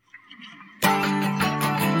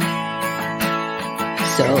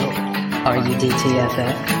So, are you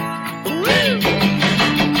DTFF?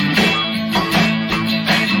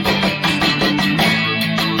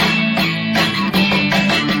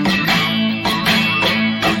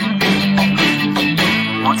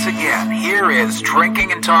 Once again, here is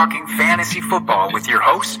Drinking and Talking Fantasy Football with your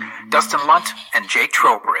hosts, Dustin Lunt and Jake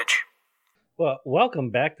Trowbridge. Well, welcome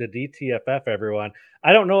back to DTFF, everyone.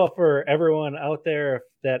 I don't know if for everyone out there, if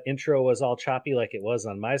that intro was all choppy like it was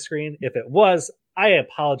on my screen. If it was, I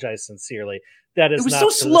apologize sincerely. That is it was not so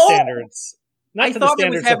to slow. The standards. Not I to thought the it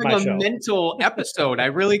was standards having of my a show. mental episode. I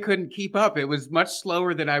really couldn't keep up. It was much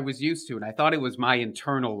slower than I was used to, and I thought it was my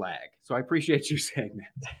internal lag. So I appreciate you saying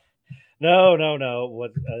that. No.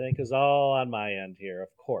 What I think is all on my end here, of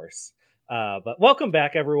course. But welcome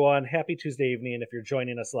back, everyone. Happy Tuesday evening. If you're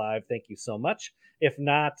joining us live, thank you so much. If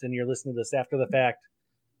not, and you're listening to this after the fact,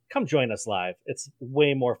 come join us live. It's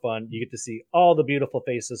way more fun. You get to see all the beautiful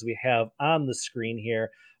faces we have on the screen here.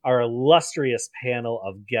 Our illustrious panel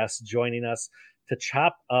of guests joining us to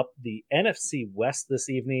chop up the NFC West this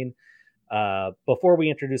evening. Before we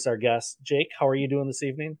introduce our guests, Jake, how are you doing this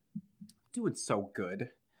evening? Doing so good.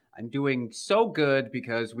 I'm doing so good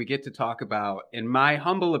because we get to talk about, in my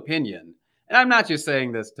humble opinion, and I'm not just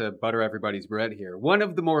saying this to butter everybody's bread here, one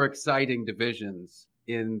of the more exciting divisions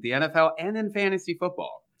in the NFL and in fantasy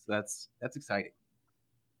football. So that's exciting.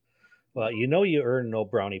 Well, you know you earn no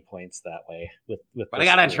brownie points that way with but I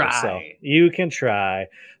gotta tour, try. So you can try.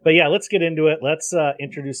 But yeah, let's get into it. Let's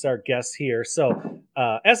introduce our guests here. So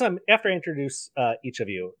after I introduce each of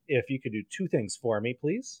you, if you could do two things for me,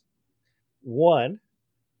 please. One,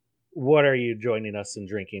 what are you joining us in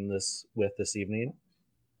drinking this evening?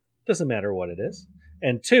 Doesn't matter what it is.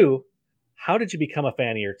 And two, how did you become a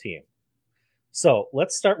fan of your team? So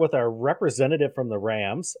let's start with our representative from the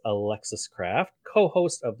Rams, Alexis Kraft,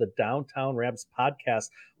 co-host of the Downtown Rams podcast.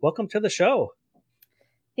 Welcome to the show.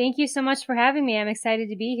 Thank you so much for having me. I'm excited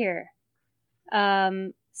to be here.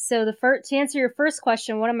 So to answer your first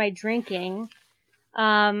question, what am I drinking?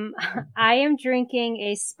 I am drinking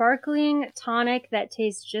a sparkling tonic that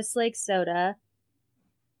tastes just like soda.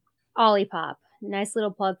 Olipop. Nice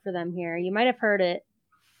little plug for them here. You might have heard it.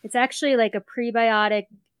 It's actually like a prebiotic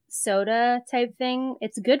soda type thing.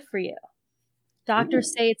 It's good for you.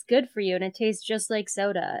 Doctors say it's good for you, and it tastes just like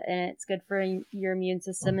soda, and it's good for your immune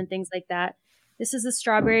system and things like that. This is a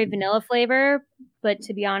strawberry vanilla flavor, but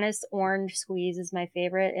to be honest, orange squeeze is my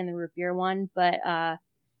favorite and the root beer one, but I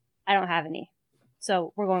don't have any.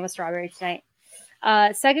 So we're going with strawberry tonight.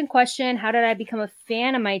 Second question, how did I become a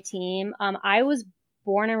fan of my team? I was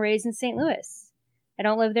born and raised in St. Louis. I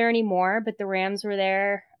don't live there anymore, but the Rams were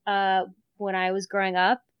there when I was growing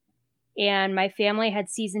up. And my family had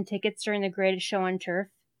season tickets during the Greatest Show on Turf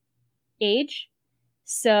age.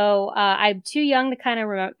 So I'm too young to kind of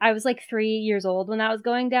remember. I was like 3 years old when that was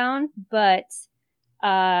going down, but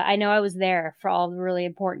I know I was there for all the really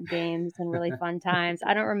important games and really fun times.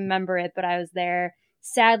 I don't remember it, but I was there.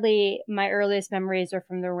 Sadly, my earliest memories are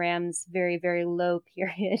from the Rams' very, very low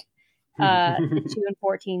period. 2 and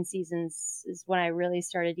 14 seasons is when I really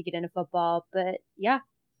started to get into football. But yeah,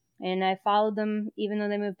 and I followed them even though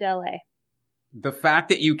they moved to LA. The fact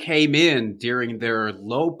that you came in during their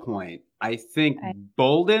low point, I think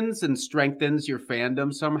boldens and strengthens your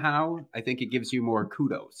fandom somehow. I think it gives you more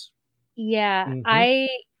kudos. Yeah, mm-hmm.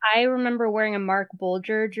 I remember wearing a Mark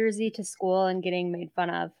Bulger jersey to school and getting made fun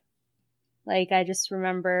of. Like, I just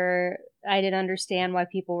remember I didn't understand why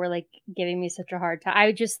people were like giving me such a hard time.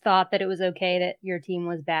 I just thought that it was okay that your team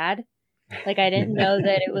was bad. Like, I didn't know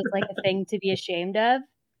that it was like a thing to be ashamed of.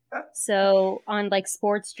 So on like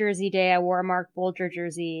sports jersey day, I wore a Mark Bulger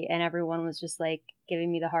jersey and everyone was just like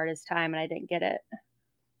giving me the hardest time and I didn't get it.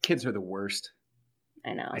 Kids are the worst.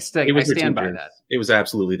 I know. I stand by that. It was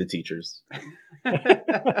absolutely the teachers.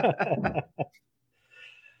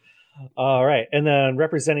 All right. And then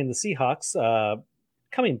representing the Seahawks,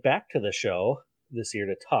 coming back to the show this year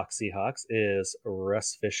to talk Seahawks is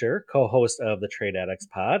Russ Fisher, co-host of the Trade Addicts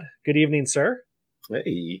pod. Good evening, sir.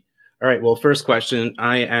 Hey. All right. Well, first question.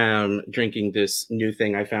 I am drinking this new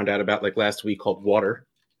thing I found out about like last week called water.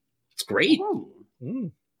 It's great.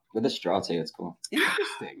 With a straw too. It's cool.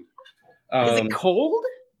 Interesting. Is it cold?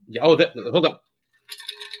 Yeah. Oh, hold up.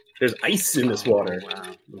 There's ice in this water. Wow.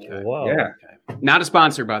 Okay. Whoa. Yeah. Okay. Not a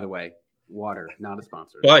sponsor, by the way. Water, not a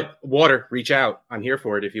sponsor. But water, reach out. I'm here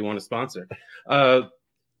for it if you want to sponsor.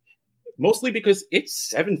 Mostly because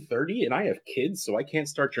it's 7:30 and I have kids, so I can't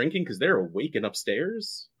start drinking because they're awake and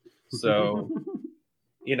upstairs. So,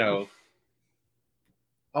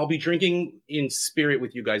 I'll be drinking in spirit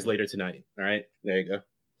with you guys later tonight. All right. There you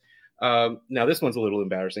go. Now, this one's a little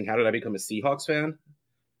embarrassing. How did I become a Seahawks fan?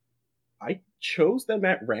 I chose them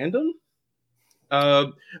at random.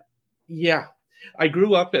 Yeah. I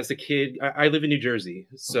grew up as a kid. I live in New Jersey,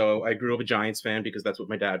 so I grew up a Giants fan because that's what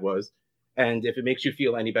my dad was. And if it makes you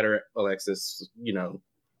feel any better, Alexis,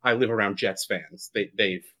 I live around Jets fans.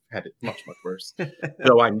 They've had it much worse,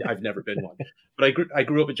 though I've never been one. But I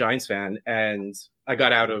grew up a Giants fan, and I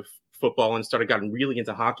got out of football and gotten really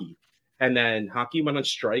into hockey. And then hockey went on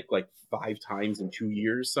strike like 5 times in 2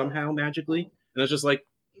 years somehow magically, and I was just like,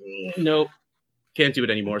 no, can't do it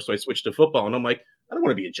anymore. So I switched to football, and I'm like, I don't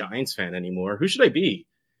want to be a Giants fan anymore. Who should I be?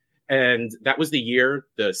 And that was the year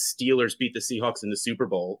the Steelers beat the Seahawks in the Super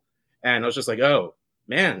Bowl. And I was just like, oh,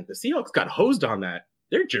 man, the Seahawks got hosed on that.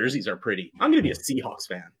 Their jerseys are pretty. I'm going to be a Seahawks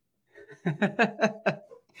fan.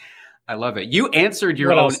 I love it. You answered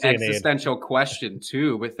your own existential question,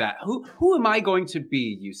 too, with that. Who am I going to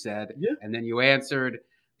be, you said. Yeah. And then you answered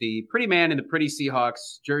the pretty man in the pretty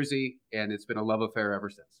Seahawks jersey, and it's been a love affair ever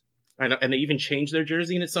since. I know, and they even changed their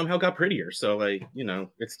jersey, and it somehow got prettier. So,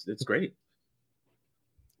 it's great.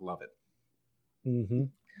 Love it. Mm-hmm.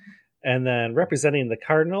 And then representing the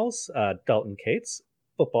Cardinals, Dalton Cates,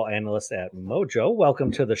 football analyst at Mojo.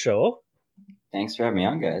 Welcome to the show. Thanks for having me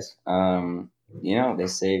on, guys. They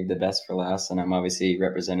saved the best for last, and I'm obviously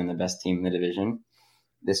representing the best team in the division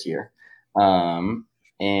this year.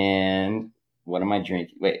 And what am I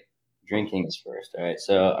drinking? Wait, drinking is first. All right,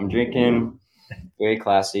 so I'm drinking very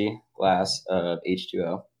classy glass of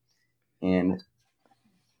H2O, and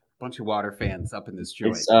bunch of water fans up in this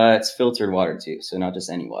joint. It's filtered water too, so not just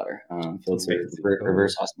any water. Filtered,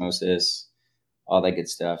 reverse osmosis, all that good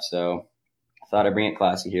stuff. So I thought I'd bring it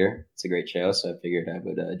classy here. It's a great show, so I figured I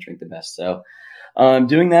would drink the best. So I'm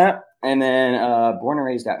doing that, and then born and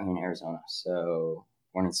raised out here in Arizona. So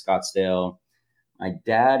born in Scottsdale. My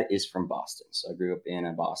dad is from Boston, so I grew up in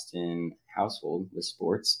a Boston household with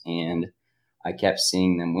sports, and I kept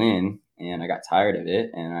seeing them win, and I got tired of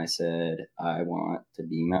it. And I said, I want to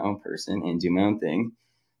be my own person and do my own thing.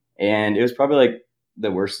 And it was probably like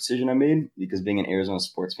the worst decision I made because being an Arizona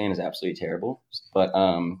sports fan is absolutely terrible. But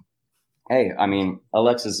hey, I mean,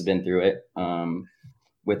 Alexis has been through it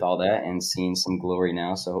with all that and seen some glory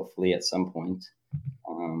now. So hopefully at some point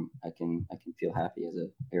I can feel happy as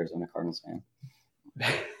an Arizona Cardinals fan.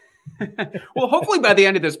 Well, hopefully by the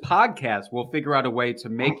end of this podcast, we'll figure out a way to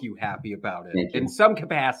make you happy about it in some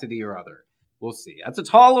capacity or other. We'll see. That's a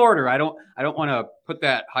tall order. I don't want to put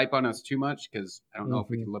that hype on us too much because I don't know if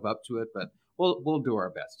we can live up to it, but we'll do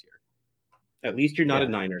our best here. At least you're not a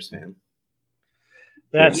Niners fan.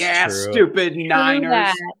 That's true. Stupid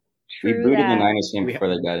Niners. We booted the Niners game before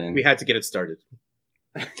they got in. We had to get it started.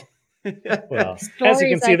 Well, as you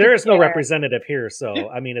can see, there is no representative here, so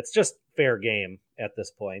I mean, it's just fair game at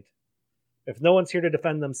this point. If no one's here to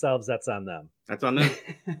defend themselves, that's on them. That's on them.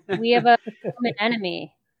 We have a common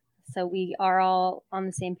enemy, so we are all on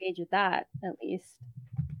the same page with that, at least.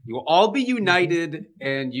 You will all be united,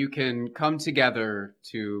 and you can come together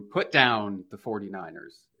to put down the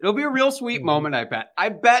 49ers. It'll be a real sweet moment, I bet. I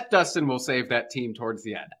bet Dustin will save that team towards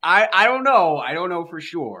the end. I don't know. I don't know for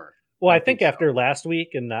sure. Well, I think after last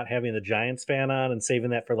week and not having the Giants fan on and saving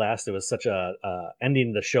that for last, it was such a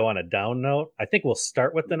ending the show on a down note. I think we'll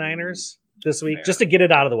start with the Niners this week just to get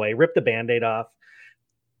it out of the way, rip the Band-Aid off,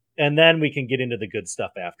 and then we can get into the good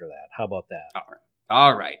stuff after that. How about that?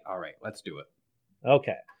 All right. Let's do it.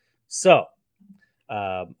 Okay. So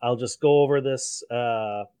I'll just go over this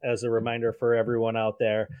as a reminder for everyone out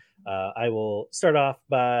there. I will start off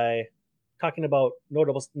by talking about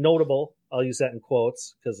notable, I'll use that in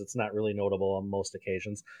quotes because it's not really notable on most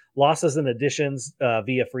occasions, losses and additions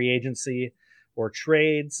via free agency or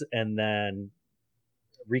trades, and then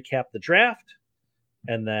recap the draft.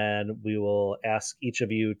 And then we will ask each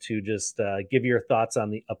of you to just give your thoughts on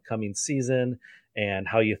the upcoming season and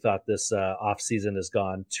how you thought this offseason has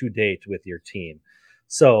gone to date with your team.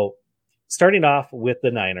 So starting off with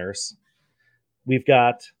the Niners, we've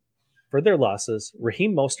got, for their losses,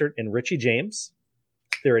 Raheem Mostert and Richie James.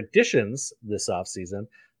 Their additions this offseason,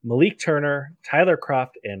 Malik Turner, Tyler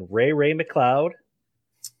Kroft, and Ray McLeod.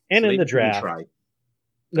 And in the draft,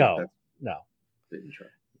 no. They didn't try.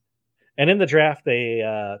 And in the draft, they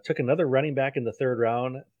took another running back in the third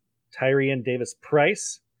round, Tyrion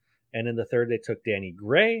Davis-Price. And in the third, they took Danny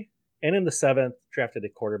Gray. And in the seventh, drafted a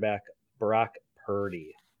quarterback, Brock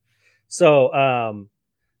Purdy. So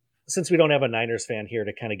since we don't have a Niners fan here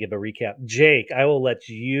to kind of give a recap, Jake, I will let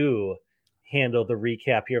you handle the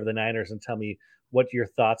recap here of the Niners and tell me what your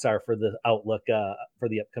thoughts are for the outlook for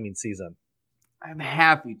the upcoming season. I'm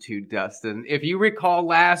happy to, Dustin. If you recall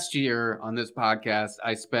last year on this podcast,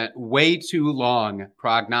 I spent way too long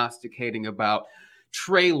prognosticating about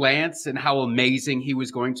Trey Lance and how amazing he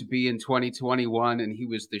was going to be in 2021, and he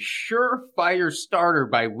was the surefire starter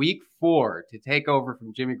by week 4 to take over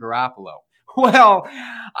from Jimmy Garoppolo. Well,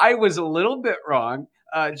 I was a little bit wrong.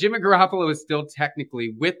 Jimmy Garoppolo is still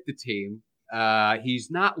technically with the team.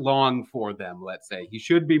 He's not long for them, let's say. He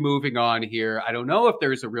should be moving on here. I don't know if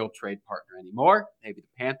there's a real trade partner anymore, maybe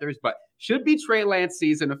the Panthers, but should be Trey Lance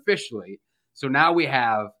season officially. So now we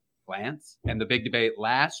have Lance, and the big debate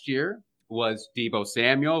last year was Deebo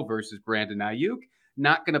Samuel versus Brandon Ayuk.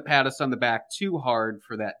 Not going to pat us on the back too hard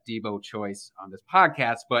for that Deebo choice on this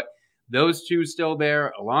podcast, but those two still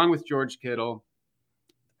there, along with George Kittle.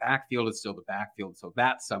 Backfield is still the backfield, so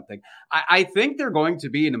that's something. I think they're going to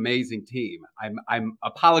be an amazing team. I'm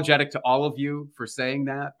apologetic to all of you for saying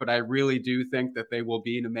that, but I really do think that they will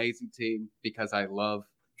be an amazing team because I love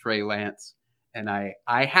Trey Lance, and I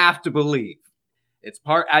have to believe it's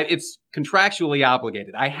contractually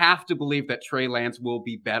obligated. I have to believe that Trey Lance will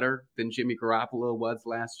be better than Jimmy Garoppolo was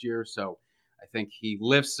last year. So I think he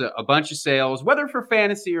lifts a bunch of sales, whether for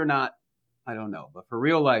fantasy or not, I don't know. But for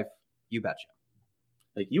real life, you betcha.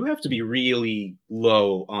 Like, you have to be really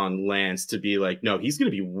low on Lance to be like, no, he's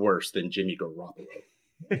going to be worse than Jimmy Garoppolo.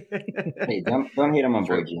 Hey, don't hate on my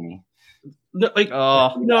boy Jimmy. No, like,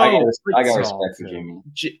 Oh, no, I got respect for Jimmy.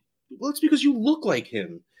 Well, it's because you look like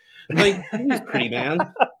him. Like, he's pretty, man.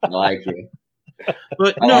 I like you.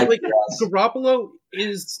 But I no, like Garoppolo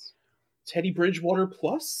is Teddy Bridgewater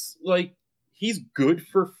plus. Like, he's good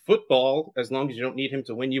for football as long as you don't need him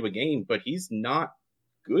to win you a game, but he's not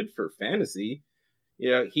good for fantasy.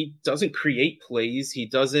 Yeah, he doesn't create plays. He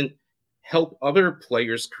doesn't help other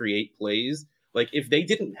players create plays. Like, if they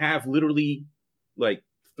didn't have literally like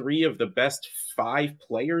 3 of the best 5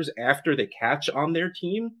 players after the catch on their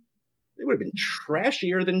team, they would have been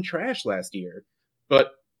trashier than trash last year.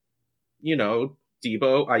 But, you know,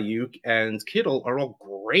 Deebo, Ayuk, and Kittle are all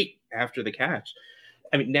great after the catch.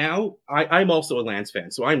 I mean, now I'm also a Lance fan,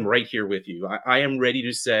 so I'm right here with you. I am ready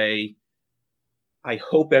to say, I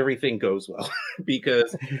hope everything goes well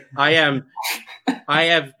because I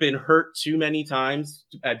have been hurt too many times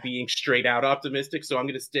at being straight out optimistic. So I'm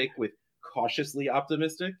going to stick with cautiously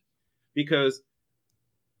optimistic because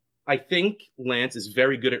I think Lance is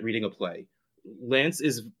very good at reading a play. Lance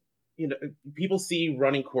is, you know, people see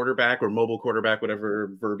running quarterback or mobile quarterback,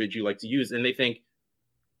 whatever verbiage you like to use, and they think,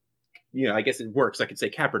 you know, I guess it works. I could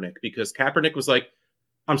say Kaepernick because Kaepernick was like,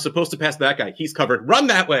 I'm supposed to pass that guy. He's covered. Run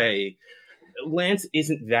that way. Lance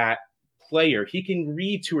isn't that player. He can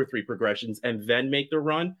read 2 or 3 progressions and then make the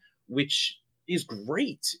run, which is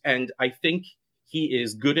great. And I think he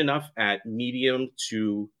is good enough at medium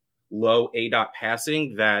to low ADOT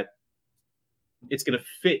passing that it's going to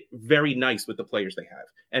fit very nice with the players they have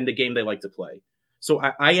and the game they like to play. So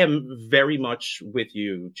I am very much with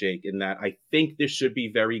you, Jake, in that I think this should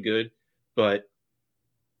be very good, but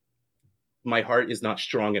my heart is not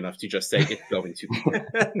strong enough to just say it's going to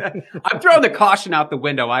be. I'm throwing the caution out the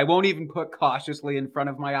window. I won't even put cautiously in front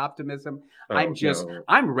of my optimism. No.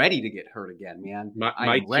 I'm ready to get hurt again, man.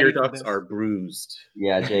 My tear ducts are bruised.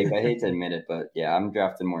 Yeah, Jake, I hate to admit it, but yeah, I'm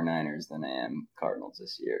drafting more Niners than I am Cardinals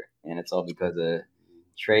this year. And it's all because of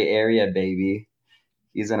Trey Area, baby.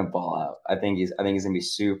 He's gonna ball out. I think he's gonna be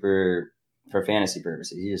super, for fantasy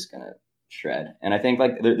purposes, he's just gonna shred. And I think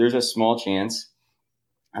like there's a small chance,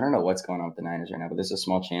 I don't know what's going on with the Niners right now, but there's a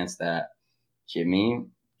small chance that Jimmy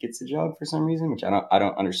gets the job for some reason, which I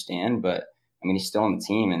don't understand. But I mean, he's still on the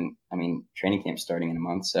team, and I mean, training camp's starting in a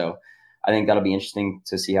month, so I think that'll be interesting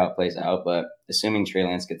to see how it plays out. But assuming Trey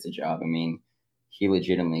Lance gets the job, I mean, he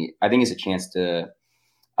legitimately, I think, has a chance to.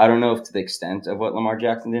 I don't know if to the extent of what Lamar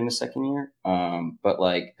Jackson did in his second year, but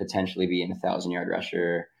like potentially be an 1,000-yard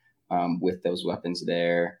rusher with those weapons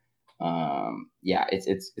there. Yeah,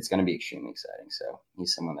 it's going to be extremely exciting. So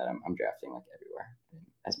he's someone that I'm drafting like everywhere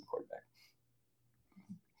as my quarterback.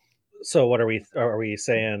 So what are we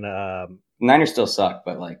saying? Niners still suck,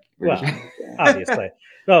 but like, well, obviously.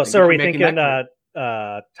 No, so are we thinking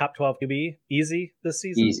top 12 QB easy this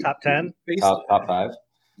season? Easy. Top 10? Top 5?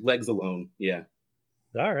 Legs alone, yeah.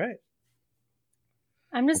 All right.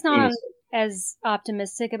 I'm just not as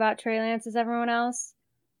optimistic about Trey Lance as everyone else.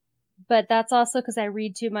 But that's also because I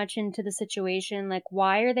read too much into the situation. Like,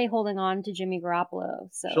 why are they holding on to Jimmy Garoppolo?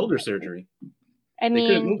 So shoulder surgery. I mean,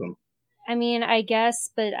 they couldn't move him. I mean, I guess,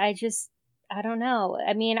 but I don't know.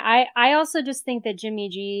 I mean, I also just think that Jimmy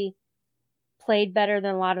G played better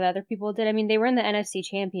than a lot of other people did. I mean, they were in the NFC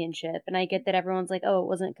Championship, and I get that everyone's like, oh, it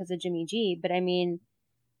wasn't because of Jimmy G, but I mean,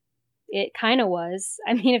 it kind of was.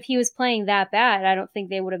 I mean, if he was playing that bad, I don't think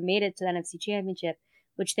they would have made it to the NFC Championship,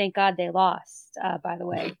 which thank God they lost, by the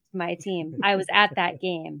way, my team. I was at that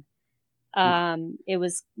game. It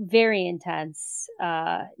was very intense,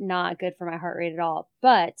 not good for my heart rate at all.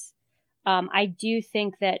 But I do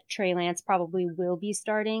think that Trey Lance probably will be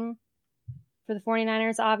starting for the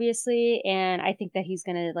 49ers, obviously. And I think that he's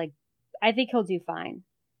going to I think he'll do fine.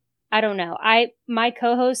 I don't know. My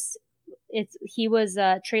co-host,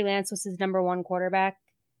 Trey Lance was his number one quarterback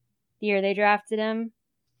the year they drafted him.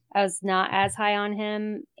 I was not as high on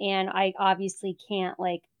him, and I obviously can't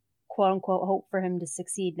quote unquote hope for him to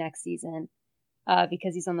succeed next season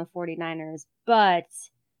because he's on the 49ers, but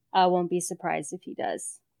I won't be surprised if he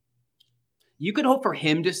does. You could hope for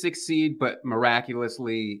him to succeed, but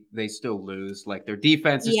miraculously they still lose. Like their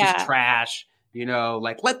defense is just trash.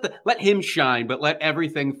 Let him shine, but let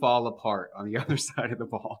everything fall apart on the other side of the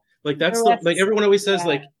ball. Everyone always says,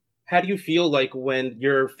 how do you feel like when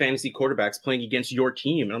your fantasy quarterback's playing against your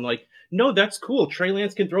team? And I'm like, no, that's cool. Trey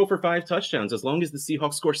Lance can throw for 5 touchdowns as long as the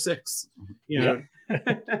Seahawks score 6. You know?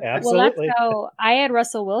 Absolutely. Well, that's how I had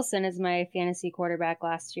Russell Wilson as my fantasy quarterback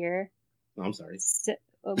last year. Oh, I'm sorry.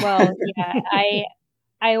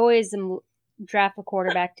 I always draft a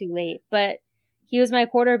quarterback too late, but he was my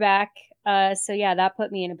quarterback. So yeah, that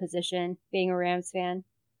put me in a position being a Rams fan.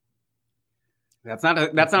 That's not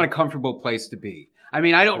a comfortable place to be. I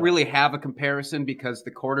mean, I don't really have a comparison because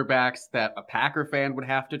the quarterbacks that a Packer fan would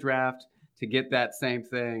have to draft to get that same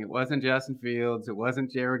thing, it wasn't Justin Fields, it wasn't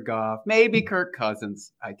Jared Goff, maybe Kirk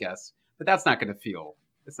Cousins, I guess, but it's not going to feel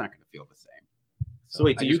the same. So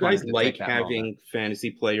wait, do you guys like having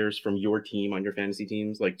fantasy players from your team on your fantasy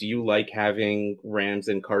teams? Like, do you like having Rams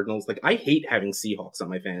and Cardinals? Like, I hate having Seahawks on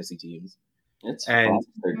my fantasy teams. They're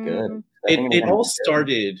good. It all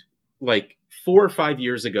started 4 or 5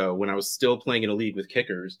 years ago when I was still playing in a league with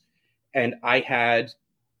kickers, and I had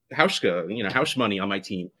House Money on my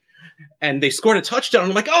team, and they scored a touchdown.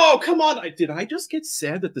 I'm like, oh, come on. Did I just get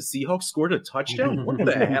sad that the Seahawks scored a touchdown? What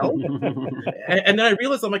the hell? And then I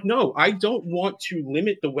realized, I'm like, no, I don't want to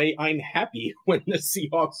limit the way I'm happy when the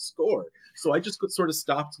Seahawks score. So I just sort of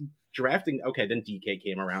stopped drafting. Okay, then DK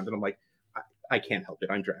came around, and I'm like, I can't help it.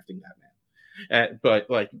 I'm drafting that man. But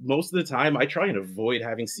most of the time, I try and avoid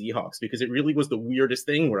having Seahawks because it really was the weirdest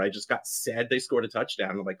thing where I just got sad they scored a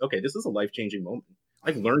touchdown. I'm like, okay, this is a life-changing moment.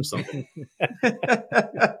 I've learned something.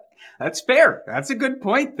 That's fair. That's a good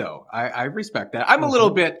point, though. I respect that. I'm a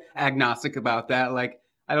little bit agnostic about that.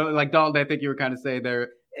 I don't like Dalton. I think you were kind of saying there.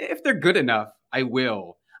 If they're good enough, I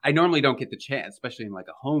will. I normally don't get the chance, especially in a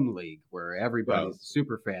home league where everybody's a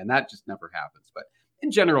super fan. That just never happens. But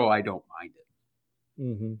in general, I don't mind it.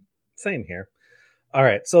 Mm-hmm. Same here. All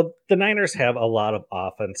right. So the Niners have a lot of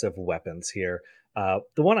offensive weapons here.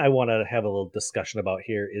 The one I want to have a little discussion about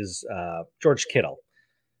here is George Kittle.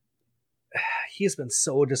 He's been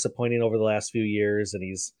so disappointing over the last few years, and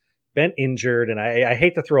he's been injured. And I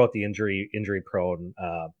hate to throw out the injury prone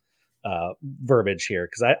verbiage here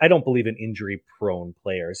because I don't believe in injury prone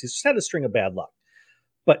players. He's just had a string of bad luck.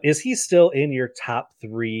 But is he still in your top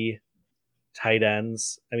 3 tight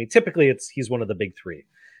ends? I mean, typically he's one of the big 3.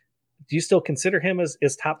 Do you still consider him as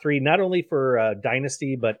top 3, not only for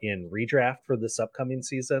Dynasty, but in redraft for this upcoming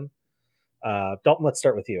season? Dalton, let's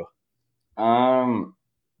start with you.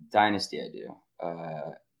 Dynasty, I do.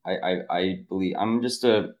 I believe I just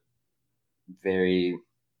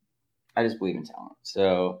believe in talent.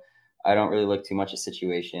 So I don't really look too much at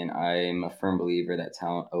situation. I'm a firm believer that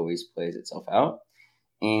talent always plays itself out.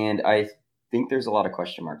 And I think there's a lot of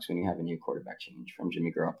question marks when you have a new quarterback change from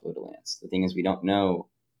Jimmy Garoppolo to Lance. The thing is, we don't know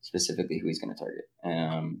specifically who he's going to target. We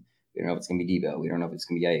don't know if it's going to be Debo. We don't know if it's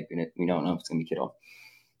going to be Ayuk. We don't know if it's going to be Kittle.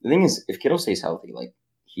 The thing is, if Kittle stays healthy,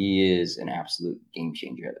 he is an absolute game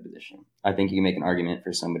changer at the position. I think you can make an argument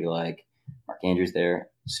for somebody like Mark Andrews there,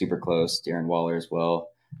 super close. Darren Waller as well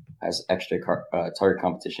has extra target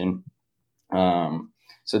competition.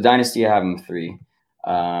 So Dynasty, I have him 3.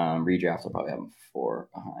 Redraft, I'll probably have him 4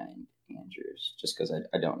 behind Andrews, just because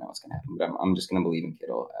I don't know what's going to happen. But I'm just going to believe in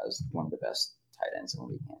Kittle as one of the best tight ends in the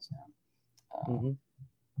league, hands down.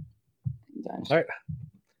 All right.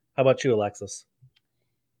 How about you, Alexis?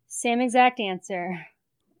 Same exact answer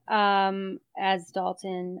as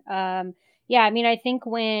Dalton. Yeah, I mean, I think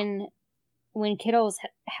when Kittle's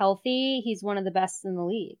healthy, he's one of the best in the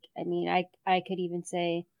league. I mean, I could even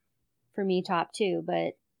say for me top 2,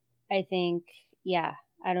 but I think,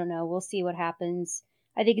 I don't know. We'll see what happens.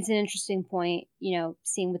 I think it's an interesting point,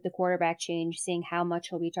 seeing with the quarterback change, seeing how much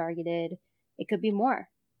he'll be targeted. It could be more.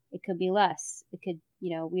 It could be less. It could,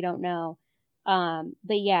 we don't know.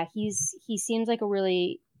 But yeah, he seems like a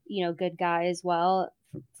really, good guy as well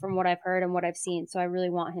from what I've heard and what I've seen. So I really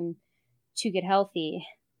want him to get healthy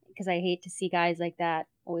because I hate to see guys like that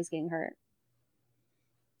always getting hurt.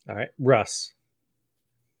 All right. Russ.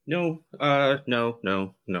 No, no.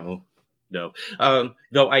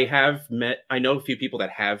 Though I know a few people that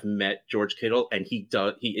have met George Kittle, and he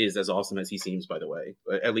is as awesome as he seems, by the way.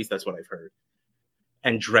 At least that's what I've heard.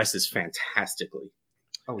 And dresses fantastically.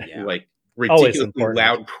 Oh yeah, like Always ridiculously important.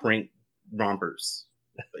 loud print rompers.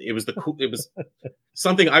 It was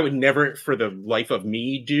something I would never for the life of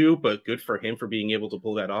me do, but good for him for being able to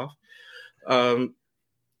pull that off.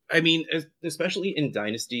 I mean, especially in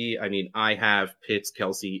Dynasty, I mean, I have Pitts,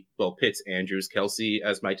 Andrews, Kelsey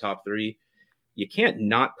as my top 3. You can't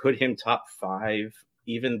not put him top 5,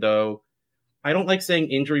 even though I don't like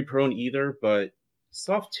saying injury prone either, but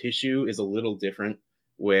soft tissue is a little different,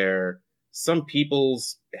 where some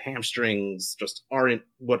people's hamstrings just aren't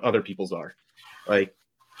what other people's are. Like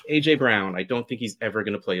AJ Brown, I don't think he's ever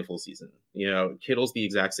going to play a full season. Kittle's the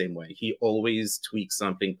exact same way. He always tweaks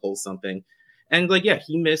something, pulls something. And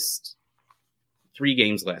he missed 3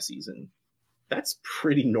 games last season. That's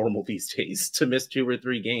pretty normal these days to miss 2 or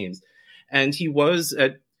 3 games. And he was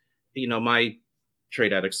at, my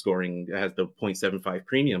Trade Addict scoring has the 0.75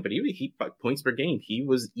 premium, but he points per game, he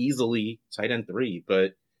was easily tight end 3.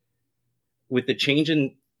 But with the change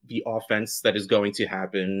in the offense that is going to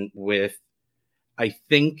happen with, I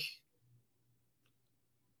think,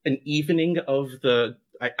 an evening of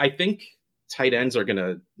I think tight ends are going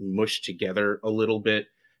to mush together a little bit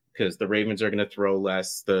because the Ravens are going to throw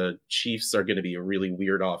less. The Chiefs are going to be a really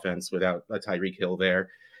weird offense without a Tyreek Hill there.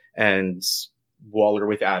 And Waller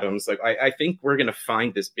with Adams. I think we're going to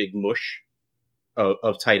find this big mush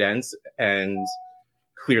of tight ends, and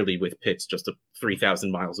clearly with Pitts just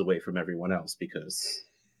 3,000 miles away from everyone else because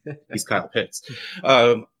he's Kyle Pitts.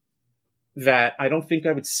 That I don't think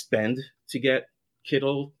I would spend to get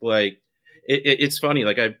Kittle. It's funny.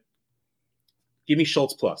 Give me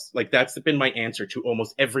Schultz plus. That's been my answer to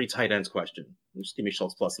almost every tight end's question. Just give me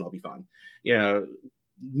Schultz plus and I'll be fine.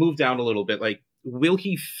 Move down a little bit. Will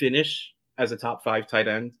he finish as a top 5 tight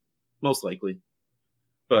end? Most likely.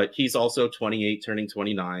 But he's also 28, turning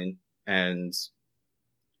 29. And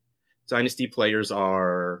Dynasty players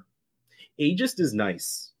are... Ageist is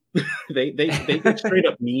nice. they get straight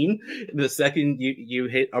up mean the second you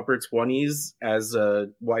hit upper 20s as a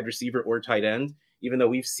wide receiver or tight end, even though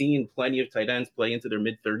we've seen plenty of tight ends play into their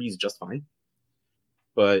mid-30s just fine.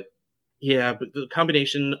 But the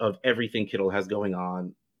combination of everything Kittle has going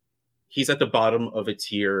on, he's at the bottom of a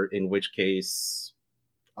tier, in which case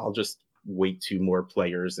I'll just wait 2 more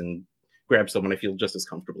players and grab someone I feel just as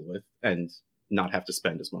comfortable with and not have to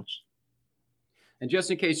spend as much. And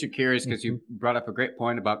just in case you're curious, because you brought up a great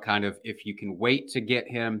point about kind of if you can wait to get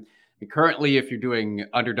him. And currently, if you're doing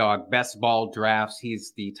underdog best ball drafts,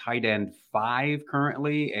 he's the tight end 5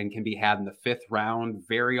 currently and can be had in the 5th round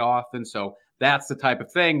very often. So that's the type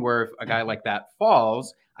of thing where if a guy like that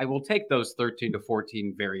falls, I will take those 13 to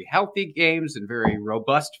 14 very healthy games and very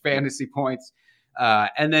robust fantasy points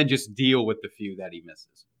and then just deal with the few that he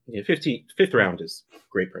misses. Yeah, 5th round is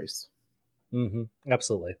great price. Mm-hmm.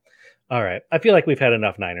 Absolutely. All right. I feel like we've had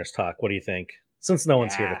enough Niners talk. What do you think? Since no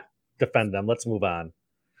one's here to defend them, let's move on.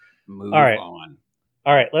 All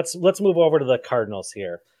right. Let's move over to the Cardinals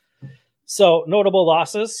here. So notable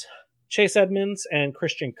losses: Chase Edmonds and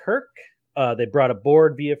Christian Kirk. They brought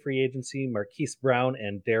aboard via free agency Marquise Brown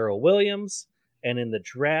and Darrell Williams, and in the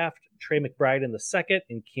draft, Trey McBride in the 2nd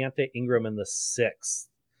and Keontae Ingram in the 6th.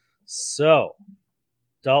 So,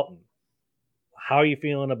 Dalton, how are you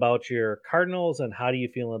feeling about your Cardinals, and how do you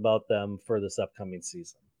feel about them for this upcoming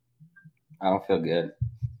season? I don't feel good,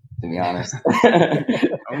 to be honest.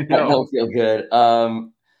 I don't feel good.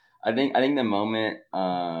 I think the moment,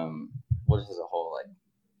 just as a whole,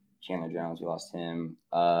 Chandler Jones, we lost him.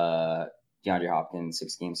 DeAndre Hopkins,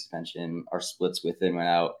 6-game suspension. Our splits with him went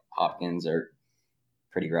out. Hopkins are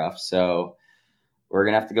pretty rough. So we're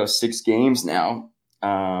going to have to go 6 games now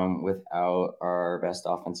without our best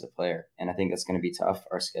offensive player. And I think that's going to be tough.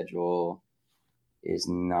 Our schedule is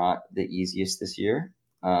not the easiest this year.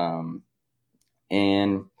 And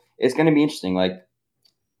it's going to be interesting.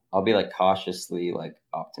 I'll be cautiously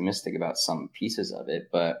optimistic about some pieces of it,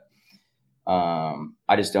 but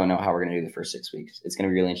I just don't know how we're going to do the first 6 weeks. It's going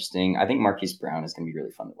to be really interesting. I think Marquise Brown is going to be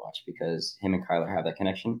really fun to watch because him and Kyler have that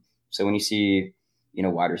connection. So when you see,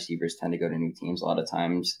 wide receivers tend to go to new teams, a lot of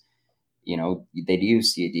times, they do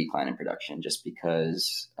see a decline in production just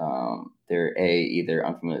because they're either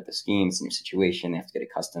unfamiliar with the scheme, it's a new situation, they have to get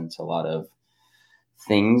accustomed to a lot of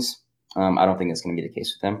things. I don't think it's going to be the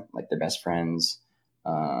case with them. They're best friends.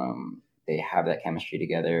 They have that chemistry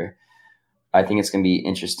together. I think it's going to be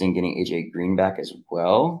interesting getting AJ Green back as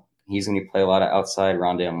well. He's going to play a lot of outside.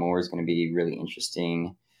 Rondale Moore is going to be really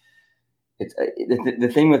interesting. it's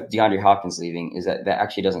the thing with DeAndre Hopkins leaving is that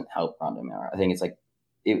actually doesn't help Rondale Moore. I think it's like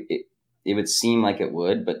it would seem like it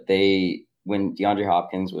would, but when DeAndre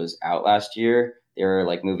Hopkins was out last year, they were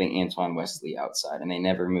like moving Antoine Wesley outside, and they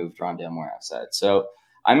never moved Rondale Moore outside. So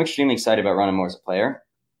I'm extremely excited about Rondale Moore as a player.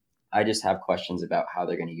 I just have questions about how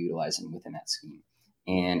they're going to utilize him within that scheme.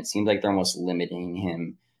 And it seems like they're almost limiting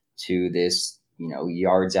him to this,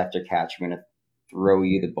 yards after catch. We're going to throw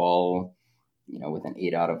you the ball, with an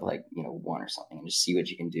 8 out of 1 or something, and just see what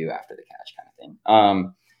you can do after the catch kind of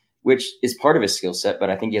thing. Which is part of his skill set, but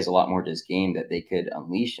I think he has a lot more to his game that they could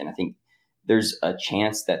unleash. And I think there's a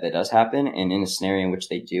chance that does happen. And in a scenario in which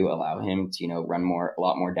they do allow him to, run a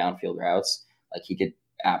lot more downfield routes, like he could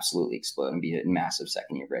absolutely explode and be a massive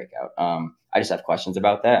second-year breakout. I just have questions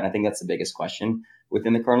about that. And I think that's the biggest question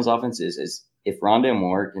within the Cardinals offense is if Rondale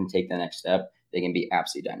Moore can take the next step, they can be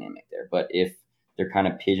absolutely dynamic there. But if they're kind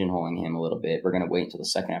of pigeonholing him a little bit, we're going to wait until the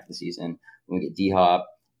second half of the season when we get D-Hop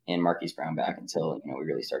and Marquise Brown back until, we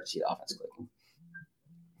really start to see the offense clicking.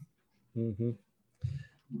 Mm-hmm.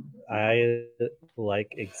 I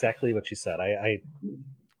like exactly what you said. I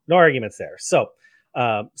no arguments there. So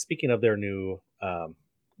speaking of their new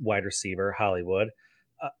wide receiver, Hollywood,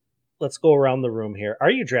 let's go around the room here. Are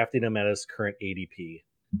you drafting him at his current ADP?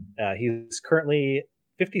 He's currently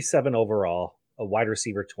 57 overall, a wide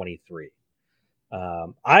receiver 23.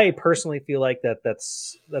 I personally feel like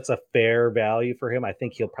that's a fair value for him. I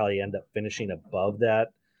think he'll probably end up finishing above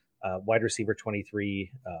that wide receiver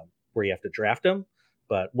 23 where you have to draft him.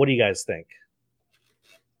 But what do you guys think?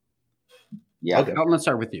 Yeah, okay. Let's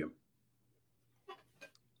start with you.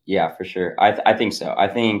 Yeah, for sure. I think so. I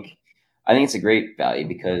think it's a great value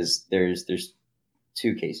because there's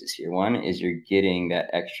two cases here. One is you're getting that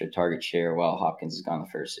extra target share while Hopkins is gone the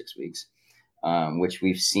first 6 weeks, which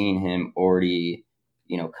we've seen him already,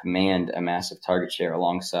 command a massive target share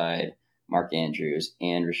alongside Mark Andrews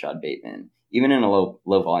and Rashad Bateman, even in a low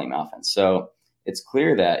volume offense. So it's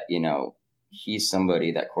clear that, he's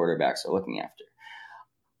somebody that quarterbacks are looking after.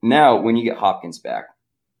 Now, when you get Hopkins back,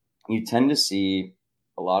 you tend to see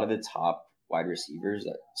a lot of the top wide receivers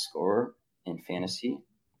that score in fantasy,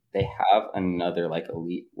 they have another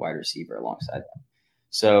elite wide receiver alongside them.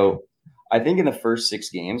 So I think in the first 6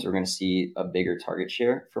 games, we're going to see a bigger target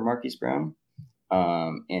share for Marquise Brown,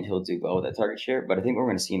 and he'll do well with that target share. But I think what we're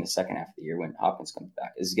going to see in the second half of the year when Hopkins comes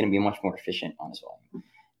back is going to be much more efficient on his volume.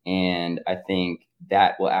 And I think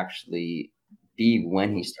that will actually be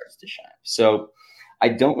when he starts to shine. So I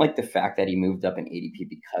don't like the fact that he moved up in ADP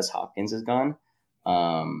because Hopkins is gone,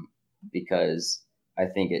 because I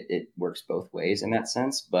think it works both ways in that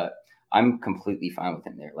sense. But I'm completely fine with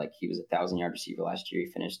him there. He was a 1,000-yard receiver last year.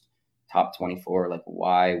 He finished top 24.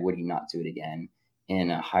 Why would he not do it again in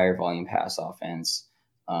a higher volume pass offense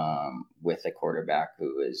with a quarterback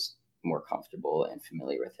who is more comfortable and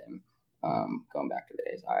familiar with him? Going back to the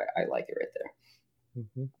days, I like it right there.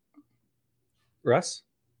 Mm-hmm. Russ?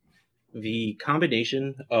 The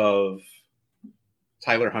combination of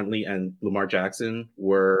Tyler Huntley and Lamar Jackson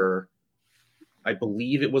were, I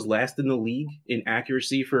believe it was last in the league in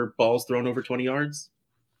accuracy for balls thrown over 20 yards.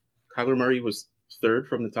 Kyler Murray was third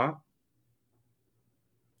from the top.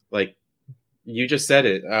 You just said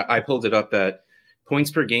it. I pulled it up that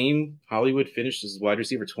points per game, Hollywood finished as wide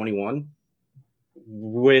receiver 21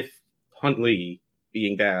 with Huntley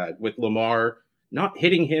being bad, with Lamar not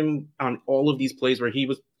hitting him on all of these plays where he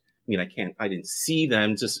was, I didn't see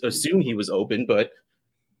them, just assume he was open, but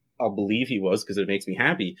I'll believe he was because it makes me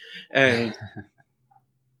happy. And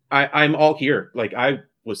I'm all here. I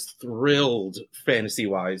was thrilled fantasy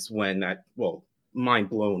wise when mind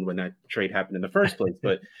blown when that trade happened in the first place.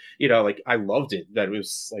 But, I loved it. That it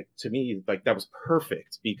was to me, that was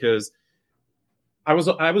perfect because I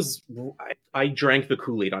drank the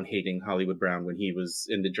Kool-Aid on hating Hollywood Brown when he was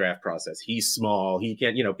in the draft process. He's small. He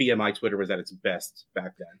can't, BMI Twitter was at its best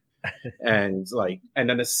back then. And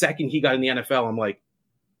then the second he got in the NFL, I'm like,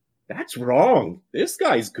 that's wrong. This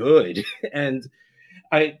guy's good. And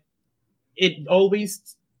it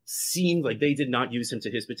always seemed like they did not use him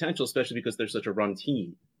to his potential, especially because they're such a run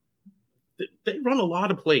team. They run a lot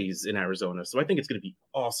of plays in Arizona. So I think it's going to be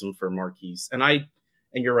awesome for Marquise. And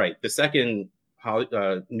you're right. The second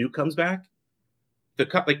Nuke comes back,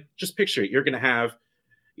 just picture it. You're going to have,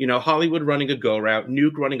 Hollywood running a go route,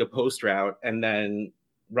 Nuke running a post route, and then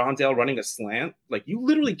Rondale running a slant. You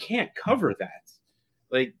literally can't cover that.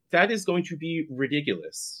 That is going to be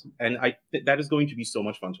ridiculous. And that is going to be so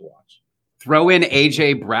much fun to watch. Throw in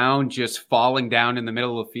A.J. Brown just falling down in the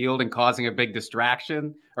middle of the field and causing a big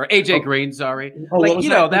distraction. Or A.J. Green, sorry.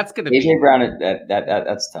 That's going to be... A.J. Brown,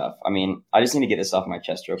 that's tough. I just need to get this off my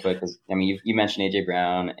chest real quick because, you mentioned A.J.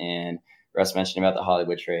 Brown and Russ mentioned about the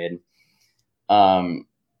Hollywood trade.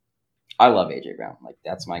 I love AJ Brown. Like,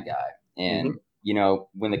 that's my guy. And, you know,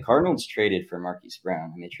 when the Cardinals traded for Marquise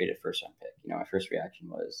Brown and they traded first round pick, you know, my first reaction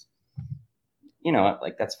was, you know,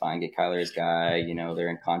 like, that's fine. Get Kyler his guy. You know, they're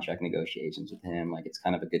in contract negotiations with him. Like, it's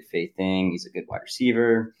kind of a good faith thing. He's a good wide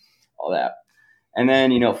receiver, all that. And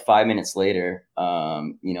then, you know, 5 minutes later,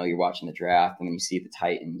 you know, you're watching the draft and then you see the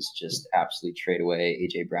Titans just absolutely trade away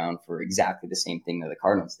AJ Brown for exactly the same thing that the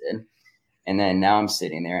Cardinals did. And then now I'm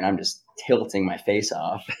sitting there and I'm just tilting my face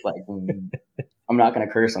off. Like, I'm not going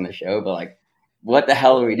to curse on the show, but like, what the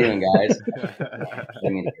hell are we doing, guys? I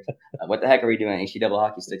mean, what the heck are we doing? HE double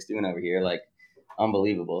hockey sticks doing over here? Like,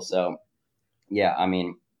 unbelievable. So, yeah, I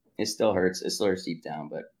mean, it still hurts. It still hurts deep down,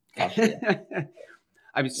 but gosh,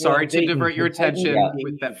 I'm sorry to divert your attention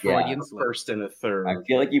with that Freudian slip. First and a third. I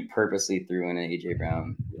feel like you purposely threw in an AJ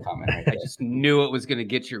Brown comment. I just knew it was going to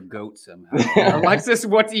get your goat somehow. Alexis,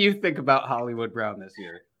 what do you think about Hollywood Brown this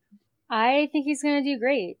year? I think he's going to do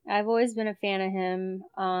great. I've always been a fan of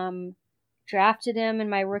him. Drafted him in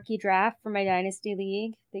my rookie draft for my Dynasty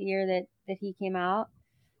League the year that he came out.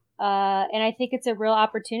 And I think it's a real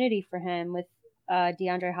opportunity for him with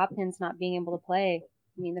DeAndre Hopkins not being able to play.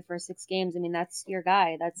 I mean, the first 6 games, I mean, that's your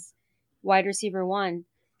guy. That's wide receiver 1.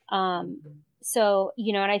 So,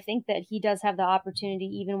 you know, and I think that he does have the opportunity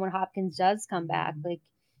even when Hopkins does come back, like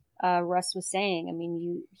Russ was saying. I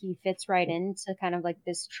mean, he fits right into kind of like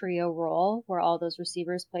this trio role where all those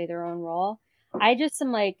receivers play their own role. I just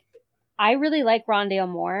am like, I really like Rondale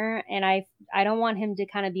Moore, and I don't want him to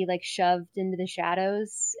kind of be like shoved into the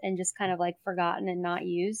shadows and just kind of like forgotten and not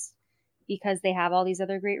used because they have all these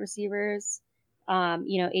other great receivers.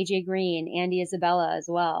 You know, AJ Green, Andy Isabella as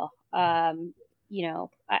well. You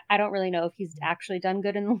know, I don't really know if he's actually done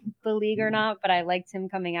good in the league or not, but I liked him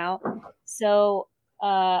coming out. So,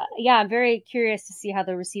 yeah, I'm very curious to see how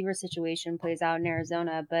the receiver situation plays out in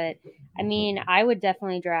Arizona. But I mean, I would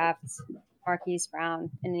definitely draft Marquise Brown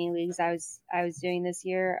in any leagues I was doing this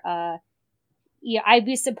year. Yeah, I'd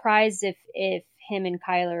be surprised if him and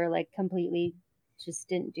Kyler like completely just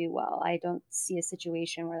didn't do well. I don't see a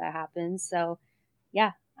situation where that happens. So,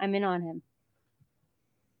 yeah, I'm in on him.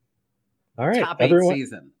 All right, Top 8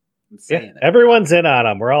 season. Everyone's in on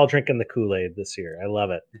him. We're all drinking the Kool-Aid this year. I love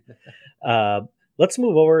it. Let's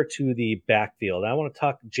move over to the backfield. I want to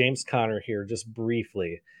talk James Conner here just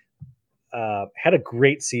briefly. Had a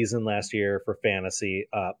great season last year for fantasy.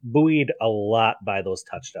 Buoyed a lot by those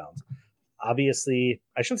touchdowns. Obviously,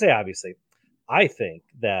 I shouldn't say obviously. I think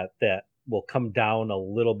that will come down a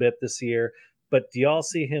little bit this year. But do y'all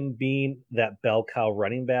see him being that bell cow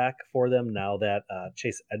running back for them now that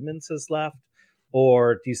Chase Edmonds has left?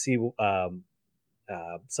 Or do you see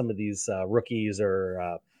some of these rookies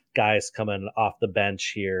or guys coming off the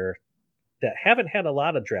bench here that haven't had a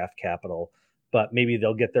lot of draft capital, but maybe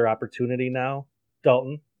they'll get their opportunity now?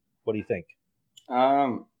 Dalton, what do you think?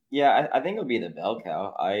 Yeah, I think it'll be the bell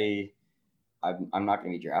cow. I'm not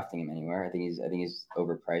going to be drafting him anywhere. I think he's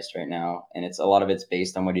overpriced right now, and a lot of it's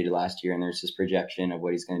based on what he did last year, and there's this projection of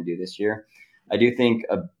what he's going to do this year. I do think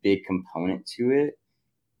a big component to it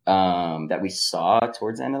that we saw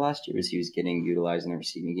towards the end of last year was he was getting utilized in the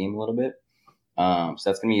receiving game a little bit. So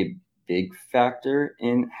that's going to be a big factor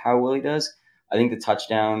in how well he does. I think the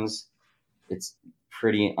touchdowns, it's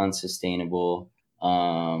pretty unsustainable.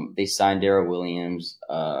 They signed Darrell Williams.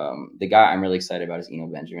 The guy I'm really excited about is Eno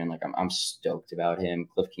Benjamin. Like, I'm stoked about him.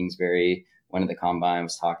 Cliff Kingsbury, one of the combine,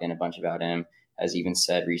 was talking a bunch about him, has even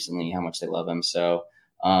said recently how much they love him. So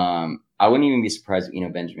I wouldn't even be surprised if Eno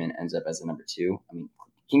Benjamin ends up as the number 2. I mean,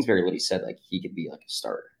 Kingsbury literally said like he could be like a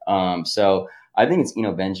starter. So I think it's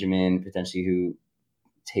Eno Benjamin potentially who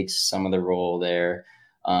takes some of the role there.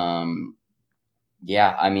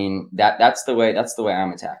 Yeah, I mean that's the way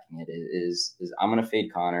I'm attacking it. Is I'm gonna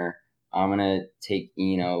fade Connor. I'm gonna take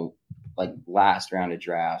Eno like last round of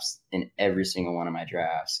drafts in every single one of my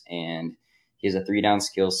drafts, and he has a 3-down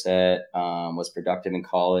skill set. Was productive in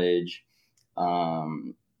college.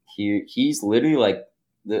 He's literally like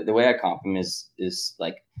the way I comp him is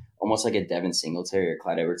like almost like a Devin Singletary or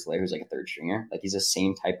Clyde Edwards-Helaire who's like a third stringer. Like, he's the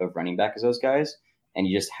same type of running back as those guys, and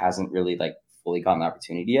he just hasn't really like fully gotten the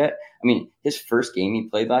opportunity yet. I mean, his first game he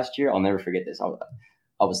played last year, I'll never forget this. I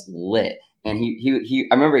was lit, and he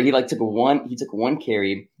I remember he took one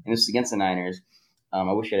carry, and this was against the Niners.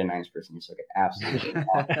 I wish I had a Niners person here so I could absolutely.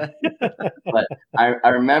 But I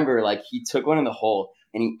remember like he took one in the hole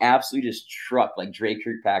and he absolutely just trucked like Drake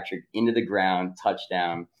Kirkpatrick into the ground,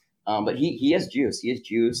 touchdown. But he has juice. He has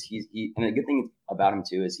juice. And the good thing about him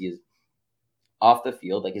too is he is off the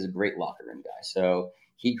field. Like, he's a great locker room guy. So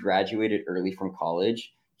he graduated early from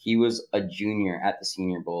college. He was a junior at the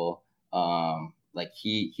Senior Bowl. Like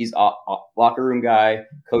he's a locker room guy.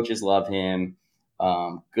 Coaches love him.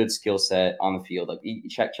 Good skill set on the field. Like he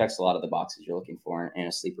checks a lot of the boxes you're looking for in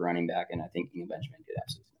a sleeper running back. And I think Eno Benjamin could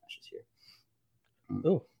absolutely smash this year.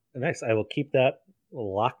 Oh, nice. I will keep that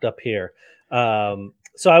locked up here.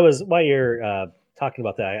 While you're talking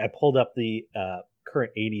about that, I pulled up the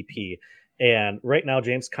current ADP. And right now,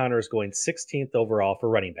 James Conner is going 16th overall for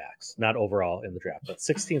running backs, not overall in the draft, but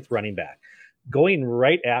 16th running back. Going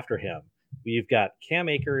right after him, we've got Cam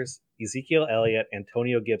Akers, Ezekiel Elliott,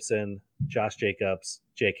 Antonio Gibson, Josh Jacobs,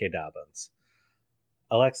 J.K. Dobbins.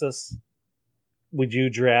 Alexis, would you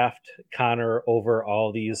draft Conner over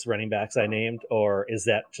all these running backs I named, or is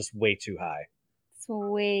that just way too high? It's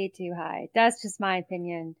way too high. That's just my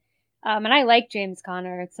opinion. And I like James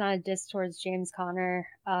Conner. It's not a diss towards James Conner.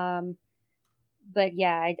 But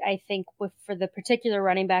yeah, I think for the particular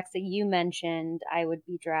running backs that you mentioned, I would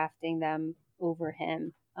be drafting them over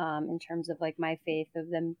him in terms of like my faith of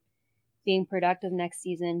them being productive next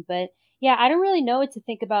season. But yeah, I don't really know what to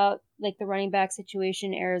think about like the running back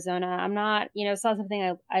situation in Arizona. I'm not, it's not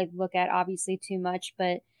something I look at obviously too much,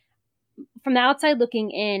 but from the outside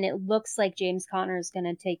looking in, it looks like James Conner is going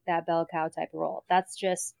to take that bell cow type of role. That's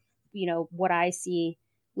just, what I see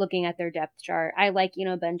looking at their depth chart. I like,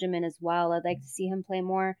 Benjamin as well. I'd like to see him play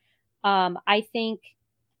more. I think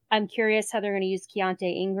I'm curious how they're going to use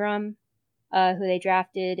Keontae Ingram, who they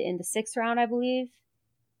drafted in the 6th round, I believe.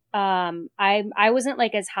 I wasn't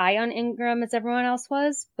like as high on Ingram as everyone else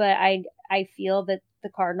was, but I feel that the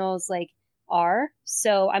Cardinals like are.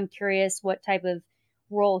 So I'm curious what type of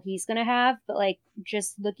role he's going to have. But like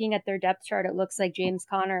just looking at their depth chart, it looks like James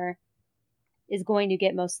Conner is going to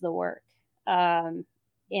get most of the work. And,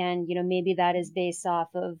 maybe that is based off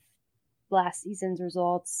of last season's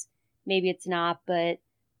results. Maybe it's not, but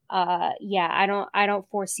yeah, I don't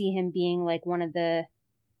foresee him being like one of the,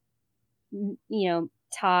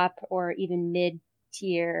 top or even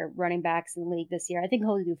mid-tier running backs in the league this year. I think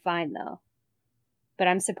he'll do fine though, but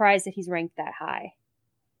I'm surprised that he's ranked that high.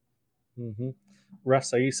 Mm-hmm.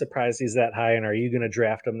 Russ, are you surprised he's that high, and are you going to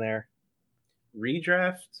draft him there?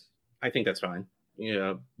 Redraft, I think that's fine.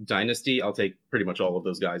 Dynasty, I'll take pretty much all of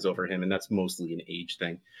those guys over him, and that's mostly an age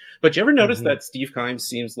thing. But you ever notice that Steve Keim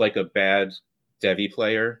seems like a bad Devy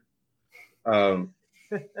player?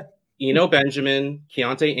 Eno Benjamin,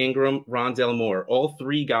 Keontae Ingram, Rondale Moore, all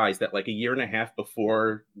three guys that like a year and a half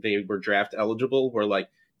before they were draft eligible were like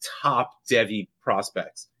top Devy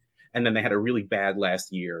prospects. And then they had a really bad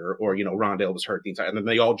last year, or, Rondale was hurt the entire time, and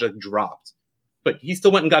then they all just dropped. But he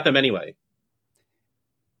still went and got them anyway.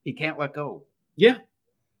 He can't let go. Yeah.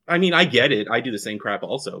 I mean, I get it. I do the same crap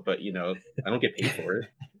also, but, I don't get paid for it.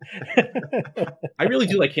 I really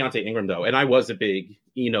do like Keontae Ingram, though, and I was a big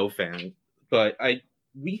Eno fan. But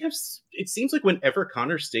it seems like whenever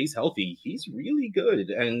Conner stays healthy, he's really good.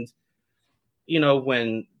 And,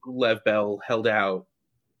 when Lev Bell held out,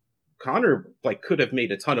 Conner could have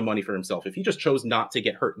made a ton of money for himself if he just chose not to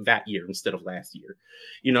get hurt that year instead of last year.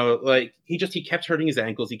 He kept hurting his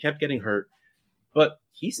ankles. He kept getting hurt, but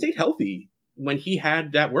he stayed healthy when he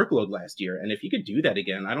had that workload last year. And if he could do that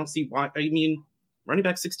again, I don't see why. I mean, running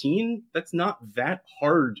back 16, that's not that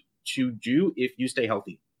hard to do if you stay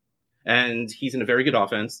healthy. And he's in a very good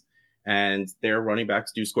offense, and their running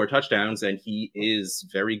backs do score touchdowns, and he is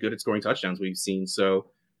very good at scoring touchdowns, we've seen. So,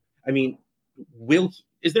 I mean,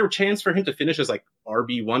 is there a chance for him to finish as like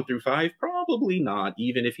RB 1 through 5? Probably not,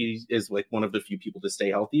 even if he is like one of the few people to stay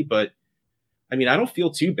healthy. But I mean, I don't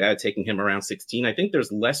feel too bad taking him around 16. I think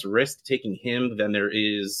there's less risk taking him than there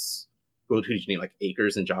is. Who did you name? Like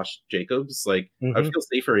Akers and Josh Jacobs. I would feel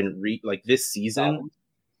safer in this season.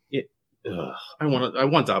 I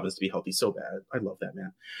want Dobbins to be healthy so bad. I love that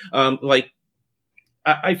man.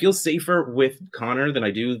 I feel safer with Conner than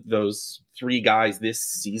I do those three guys this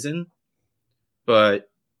season. But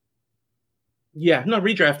yeah, no,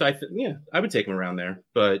 redraft. I would take him around there.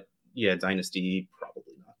 But yeah, dynasty,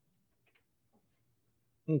 probably not.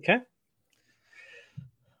 Okay.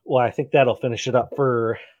 Well, I think that'll finish it up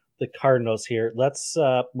for the Cardinals here. Let's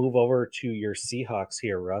move over to your Seahawks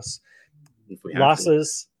here, Russ.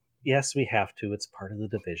 Losses. Yes, we have to. It's part of the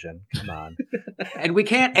division. Come on. And we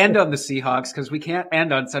can't end on the Seahawks because we can't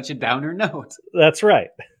end on such a downer note. That's right.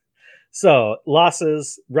 So,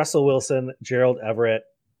 losses, Russell Wilson, Gerald Everett,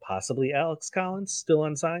 possibly Alex Collins, still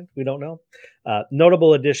unsigned. We don't know.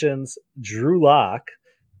 Notable additions, Drew Lock,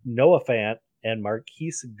 Noah Fant, and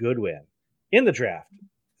Marquise Goodwin. In the draft,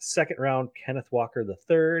 2nd round, Kenneth Walker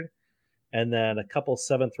III, and then a couple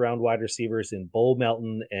 7th round wide receivers in Bull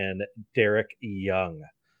Melton and Derek Young.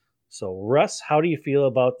 So, Russ, how do you feel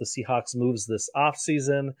about the Seahawks moves this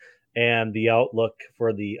offseason? and the outlook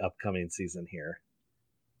for the upcoming season here.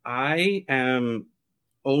 I am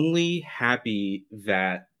only happy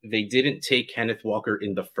that they didn't take Kenneth Walker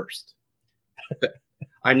in the first.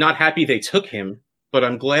 I'm not happy they took him, but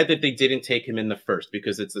I'm glad that they didn't take him in the first,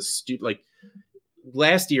 because it's a stupid, like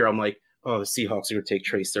last year I'm like, oh, the Seahawks are going to take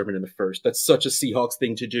Trey Sermon in the first. That's such a Seahawks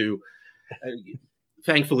thing to do.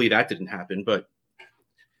 Thankfully that didn't happen, but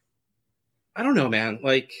I don't know, man.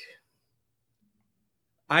 Like,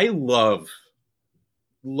 I love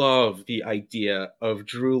the idea of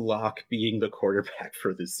Drew Lock being the quarterback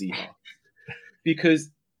for the Seahawks, because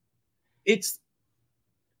it's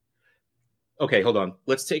okay. Hold on.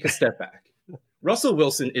 Let's take a step back. Russell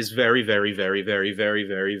Wilson is very, very, very, very, very,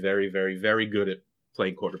 very, very, very, very good at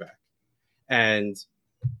playing quarterback. And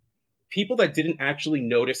people that didn't actually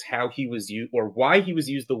notice how he was used or why he was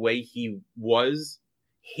used the way he was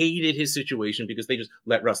hated his situation, because they just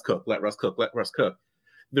let Russ cook.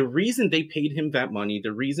 The reason they paid him that money,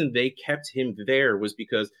 the reason they kept him there, was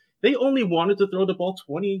because they only wanted to throw the ball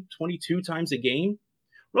 20, 22 times a game.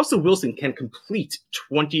 Russell Wilson can complete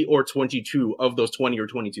 20 or 22 of those 20 or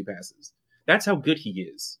 22 passes. That's how good he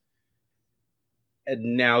is.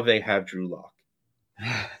 And now they have Drew Lock,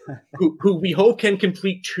 who we hope can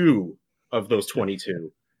complete 2 of those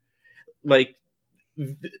 22. Like,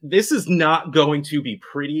 this is not going to be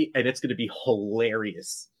pretty, and it's going to be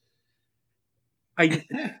hilarious.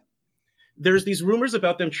 There's these rumors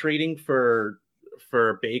about them trading for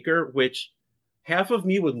Baker, which half of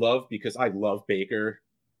me would love, because I love Baker.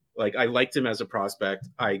 Like, I liked him as a prospect.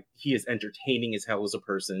 He is entertaining as hell as a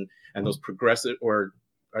person, and those progressive, or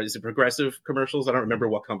is it progressive commercials? I don't remember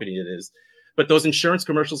what company it is, but those insurance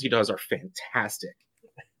commercials he does are fantastic.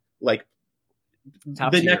 Like,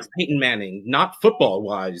 Top the tier. next Peyton Manning, not football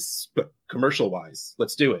wise, but commercial wise.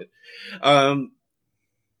 Let's do it.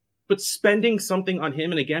 But spending something on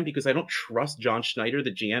him, and again, because I don't trust John Schneider,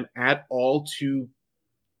 the GM, at all to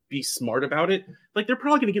be smart about it, like, they're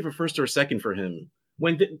probably going to give a first or a second for him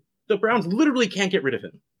when the Browns literally can't get rid of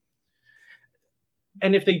him.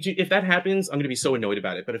 And if that happens, I'm going to be so annoyed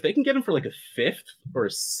about it. But if they can get him for like a 5th or a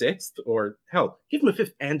 6th, or hell, give him a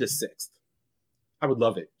 5th and a 6th, I would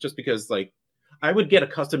love it. Just because, like, I would get a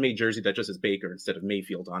custom-made jersey that just has Baker instead of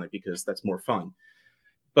Mayfield on it, because that's more fun.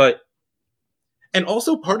 And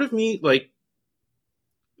also part of me, like,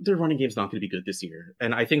 their running game's not going to be good this year.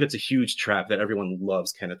 And I think that's a huge trap that everyone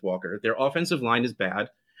loves Kenneth Walker. Their offensive line is bad.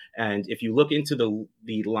 And if you look into the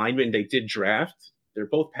linemen they did draft, they're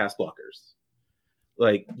both pass blockers.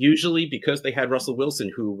 Like, usually, because they had Russell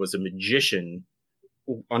Wilson, who was a magician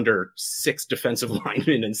under 6 defensive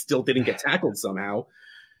linemen and still didn't get tackled somehow,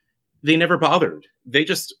 they never bothered. They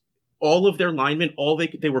just, all of their linemen,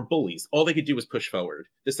 they were bullies. All they could do was push forward.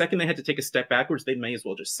 The second they had to take a step backwards, they may as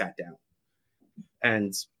well just sat down.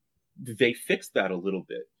 And they fixed that a little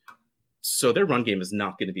bit. So their run game is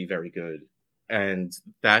not going to be very good. And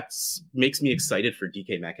that makes me excited for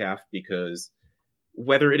DK Metcalf, because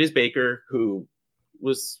whether it is Baker, who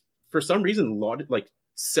was for some reason lauded, like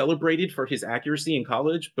celebrated for his accuracy in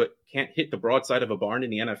college, but can't hit the broadside of a barn in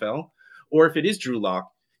the NFL, or if it is Drew Lock,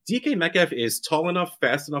 DK Metcalf is tall enough,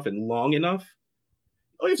 fast enough, and long enough.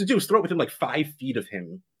 All you have to do is throw it within like 5 feet of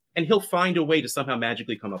him, and he'll find a way to somehow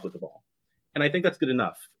magically come up with the ball. And I think that's good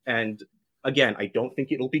enough. And again, I don't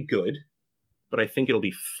think it'll be good, but I think it'll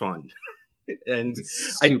be fun. And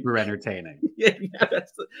Super entertaining. Yeah,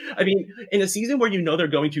 I mean, in a season where you know they're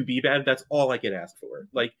going to be bad, that's all I could ask for.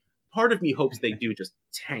 Like, part of me hopes they do just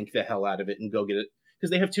tank the hell out of it and go get it, because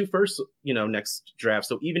they have 2 firsts, next draft.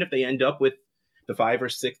 So even if they end up with the 5th or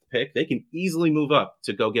 6th pick, they can easily move up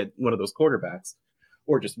to go get one of those quarterbacks,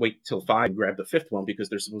 or just wait till 5 and grab the 5th one, because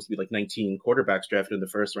there's supposed to be like 19 quarterbacks drafted in the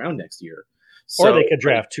first round next year. So, or they could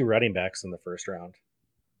draft 2 running backs in the first round.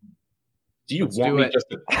 Do you want me just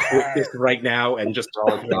to quit this right now and just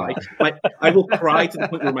cry? I will cry to the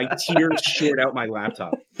point where my tears short out my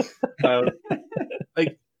laptop.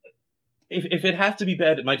 Like, if it has to be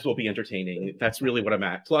bad, it might as well be entertaining. That's really what I'm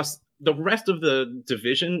at. Plus, the rest of the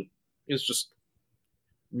division is just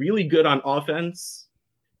really good on offense,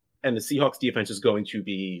 and the Seahawks defense is going to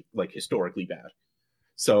be like historically bad.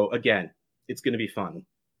 So again, it's going to be fun,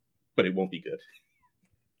 but it won't be good.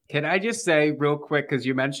 Can I just say real quick, because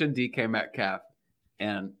you mentioned DK Metcalf,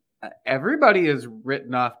 and everybody has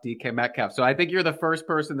written off DK Metcalf. So I think you're the first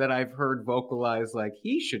person that I've heard vocalize like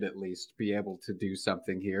he should at least be able to do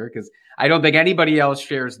something here, because I don't think anybody else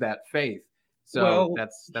shares that faith. So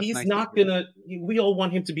that's he's nice not gonna. We all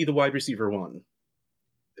want him to be the wide receiver 1.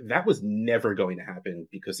 That was never going to happen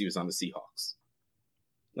because he was on the Seahawks.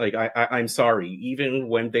 Like, I'm sorry. Even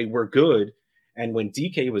when they were good, and when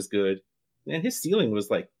DK was good, and his ceiling was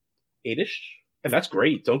like 8-ish, and that's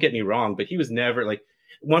great. Don't get me wrong, but he was never like.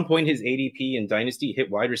 At one point, his ADP in Dynasty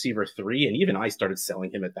hit wide receiver 3, and even I started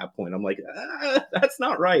selling him at that point. I'm like, that's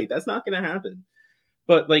not right. That's not going to happen.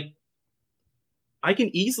 But like, I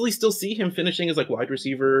can easily still see him finishing as like wide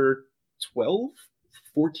receiver 12,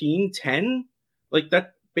 14, 10. Like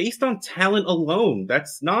that, based on talent alone,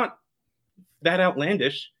 that's not that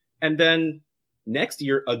outlandish. And then next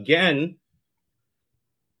year, again,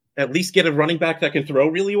 at least get a running back that can throw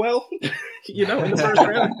really well, in the first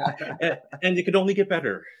round. And it could only get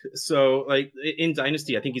better. So, like, in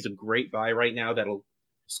Dynasty, I think he's a great buy right now that'll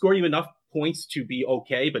score you enough points to be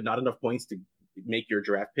okay, but not enough points to make your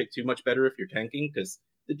draft pick too much better if you're tanking, because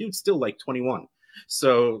the dude's still like 21.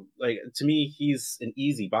 So, like, to me, he's an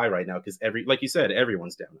easy buy right now because like you said,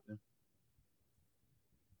 everyone's down.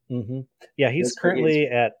 Mm-hmm. Yeah, he's currently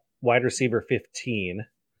at wide receiver 15,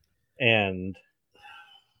 and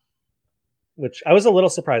which I was a little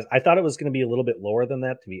surprised. I thought it was going to be a little bit lower than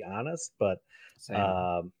that, to be honest. But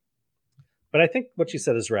I think what you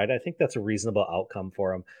said is right. I think that's a reasonable outcome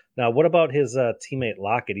for him. Now, what about his teammate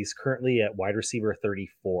Lockett? He's currently at wide receiver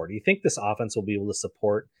 34. Do you think this offense will be able to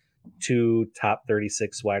support 2 top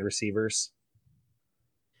 36 wide receivers?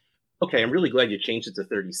 Okay, I'm really glad you changed it to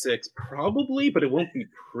 36. Probably, but it won't be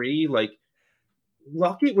pretty. Like,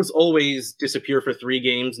 Lockett was always disappear for 3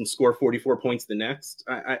 games and score 44 points the next.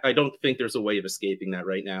 I don't think there's a way of escaping that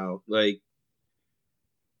right now. Like,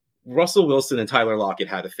 Russell Wilson and Tyler Lockett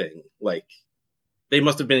had a thing. Like, they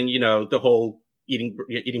must have been, the whole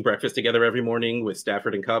eating breakfast together every morning with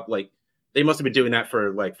Stafford and Kupp. Like, they must have been doing that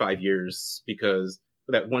for like 5 years, because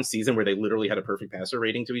that one season where they literally had a perfect passer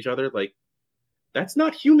rating to each other, like, that's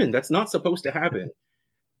not human. That's not supposed to happen.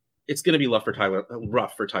 It's going to be rough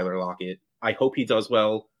for Tyler Lockett. I hope he does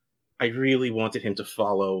well. I really wanted him to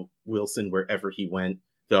follow Wilson wherever he went,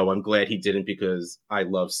 though I'm glad he didn't, because I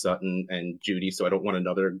love Sutton and Judy, so I don't want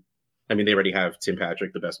another. I mean, they already have Tim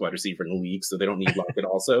Patrick, the best wide receiver in the league, so they don't need Lockett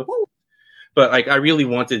also. But like, I really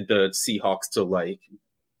wanted the Seahawks to like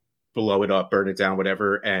blow it up, burn it down,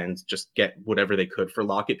 whatever, and just get whatever they could for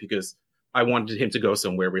Lockett, because I wanted him to go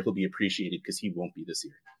somewhere where he'll be appreciated, because he won't be this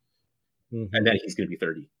year. Mm-hmm. And then he's going to be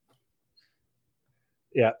 30.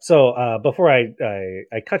 Yeah. So before I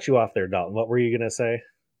cut you off there, Dalton, what were you going to say?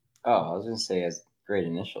 Oh, I was going to say, as great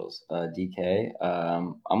initials, DK.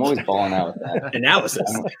 I'm always balling out with that.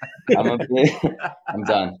 Analysis. I'm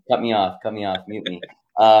done. Cut me off. Mute me.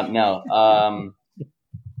 No,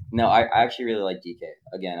 I actually really like DK.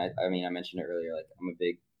 Again, I mean, I mentioned it earlier. Like, I'm a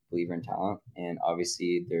big believer in talent, and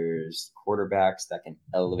obviously there's quarterbacks that can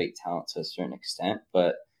elevate talent to a certain extent,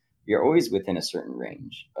 but you're always within a certain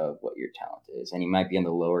range of what your talent is. And he might be on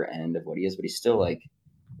the lower end of what he is, but he's still like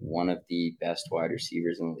one of the best wide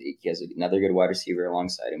receivers in the league. He has another good wide receiver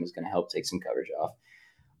alongside him who's going to help take some coverage off.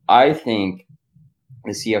 I think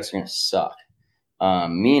the Seahawks are going to suck,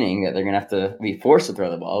 meaning that they're going to have to be forced to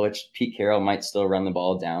throw the ball, which Pete Carroll might still run the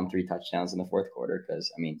ball down 3 touchdowns in the fourth quarter,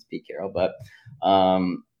 because, I mean, it's Pete Carroll. But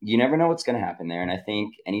you never know what's going to happen there. And I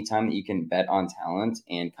think anytime that you can bet on talent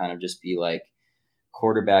and kind of just be like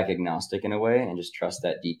quarterback agnostic in a way and just trust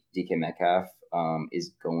that DK Metcalf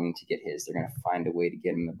is going to get his. They're going to find a way to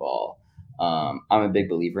get him the ball. I'm a big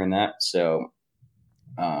believer in that. So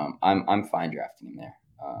I'm fine drafting him there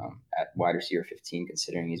at wide receiver 15,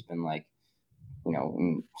 considering he's been like,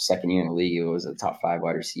 in second year in the league, he was a top 5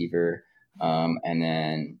 wide receiver. And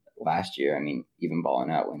then last year, I mean, even balling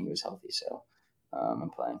out when he was healthy. So I'm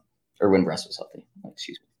playing, or when Russ was healthy,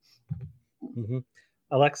 excuse me. Mm-hmm.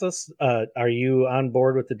 Alexis, are you on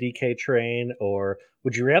board with the DK train, or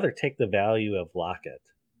would you rather take the value of Lockett?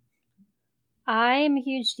 I'm a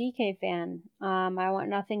huge DK fan. I want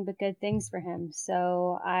nothing but good things for him.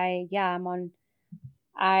 So I'm on.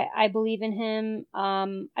 I believe in him.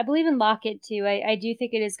 I believe in Lockett too. I do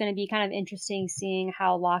think it is going to be kind of interesting seeing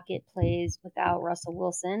how Lockett plays without Russell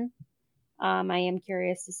Wilson. I am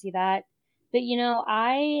curious to see that. But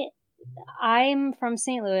I'm from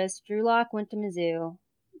St. Louis. Drew Lock went to Mizzou.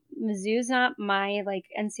 Mizzou's not my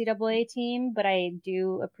NCAA team, but I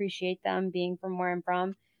do appreciate them being from where I'm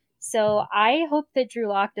from. So I hope that Drew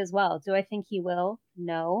Lock does well. Do I think he will?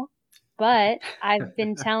 No. But I've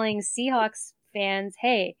been telling Seahawks fans,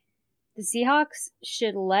 hey, the Seahawks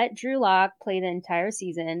should let Drew Lock play the entire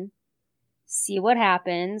season, see what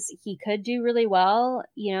happens. He could do really well,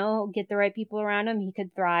 get the right people around him. He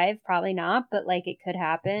could thrive, probably not, but it could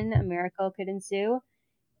happen. A miracle could ensue.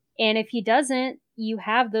 And if he doesn't, you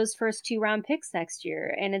have those first 2 round picks next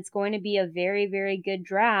year. And it's going to be a very, very good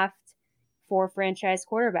draft for franchise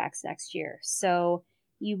quarterbacks next year. So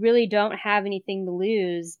you really don't have anything to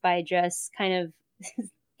lose by just kind of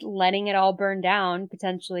letting it all burn down,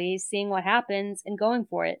 potentially seeing what happens and going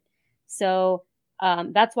for it. So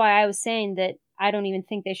that's why I was saying that I don't even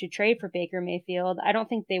think they should trade for Baker Mayfield. I don't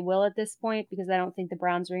think they will at this point because I don't think the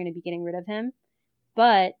Browns are going to be getting rid of him.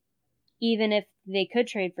 But even if they could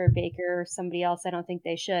trade for Baker or somebody else, I don't think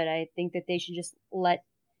they should. I think that they should just let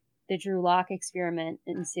the Drew Lock experiment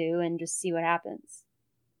ensue and just see what happens.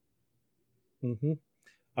 Mm-hmm.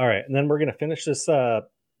 All right. And then we're going to finish this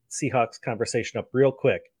Seahawks conversation up real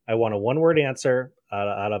quick. I want a one-word answer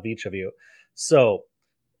out of each of you. So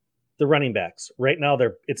the running backs right now,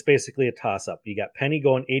 it's basically a toss-up. You got Penny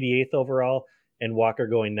going 88th overall and Walker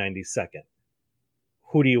going 92nd.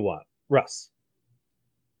 Who do you want? Russ.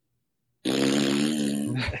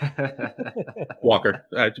 Walker.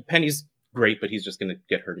 Penny's great, but he's just going to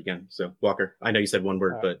get hurt again. So Walker. I know you said one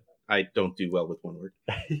word, but I don't do well with one word.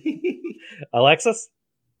 Alexis?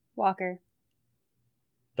 Walker.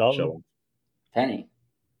 Dalton? Penny.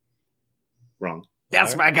 Wrong.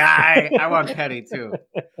 That's my guy. I want Penny too.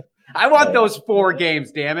 I want those 4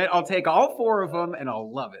 games, damn it. I'll take all 4 of them and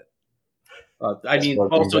I'll love it. I mean,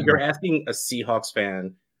 also, you're asking a Seahawks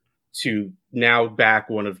fan to now back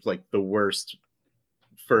one of like the worst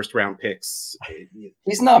first-round picks.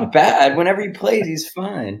 He's not bad. Whenever he plays, he's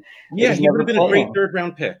fine. Yeah, he would have been a great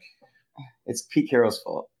third-round pick. It's Pete Carroll's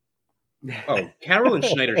fault. Oh, Carroll and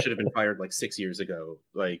Schneider should have been fired like 6 years ago.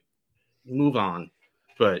 Like, move on.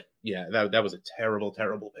 But yeah, that was a terrible,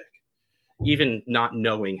 terrible pick. Even not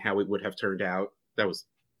knowing how it would have turned out, that was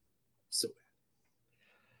so bad.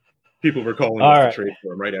 People were calling us to trade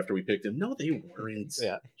for him right after we picked him. No, they weren't.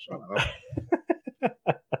 Yeah. Shut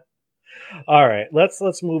up. All right, let's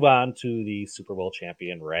move on to the Super Bowl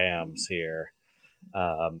champion Rams here.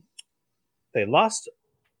 They lost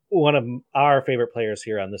one of our favorite players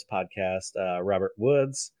here on this podcast, Robert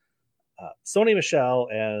Woods. Sony Michel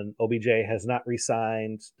and OBJ has not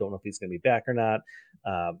re-signed. Don't know if he's going to be back or not.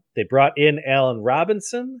 They brought in Allen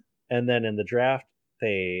Robinson, and then in the draft,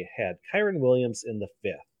 they had Kyren Williams in the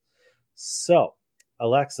 5th. So,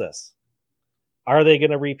 Alexis, are they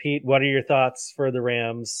going to repeat? What are your thoughts for the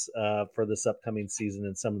Rams for this upcoming season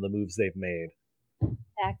and some of the moves they've made?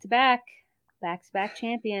 Back-to-back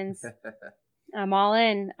champions. I'm all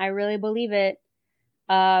in. I really believe it.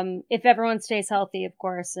 If everyone stays healthy, of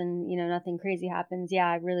course, and nothing crazy happens. Yeah,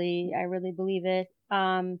 I really believe it.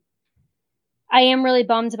 I am really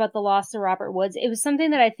bummed about the loss to Robert Woods. It was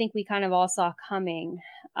something that I think we kind of all saw coming.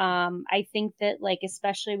 I think that, like,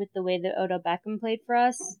 especially with the way that Odell Beckham played for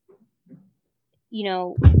us,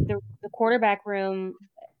 the quarterback room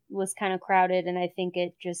was kind of crowded, and I think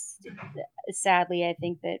it just, sadly, I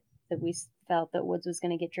think that we felt that Woods was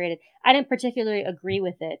going to get traded. I didn't particularly agree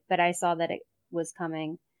with it, but I saw that it was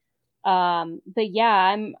coming. But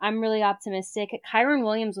yeah, I'm really optimistic. Kyren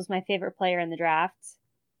Williams was my favorite player in the draft.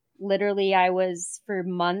 Literally, I was for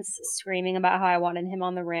months screaming about how I wanted him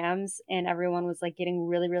on the Rams, and everyone was like getting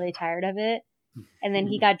really, really tired of it. And then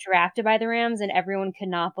he got drafted by the Rams, and everyone could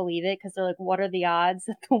not believe it because they're like, what are the odds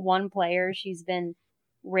that the one player she's been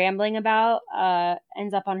rambling about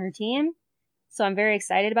ends up on her team? So I'm very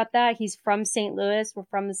excited about that. He's from St. Louis. We're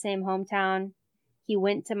from the same hometown. He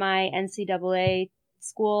went to my NCAA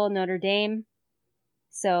school, Notre Dame.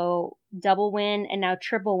 So double win and now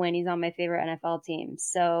triple win. He's on my favorite NFL team.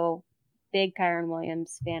 So big Kyren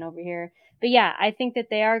Williams fan over here. But yeah, I think that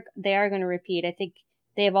they are going to repeat. I think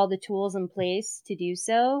they have all the tools in place to do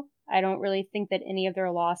so. I don't really think that any of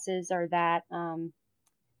their losses are that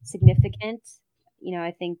significant.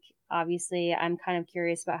 I think obviously I'm kind of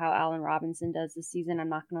curious about how Allen Robinson does this season. I'm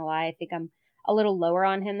not going to lie. I think I'm a little lower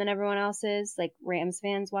on him than everyone else is, like Rams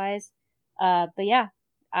fans wise. But yeah,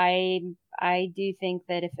 I do think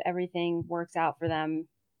that if everything works out for them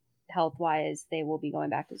health wise, they will be going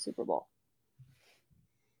back to the Super Bowl.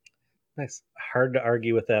 Nice. Hard to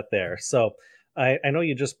argue with that there. So I know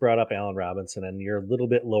you just brought up Allen Robinson, and you're a little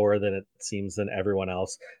bit lower than it seems than everyone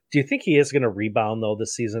else. Do you think he is going to rebound though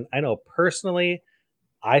this season? I know personally,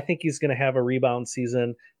 I think he's going to have a rebound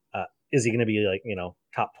season. Is he going to be like,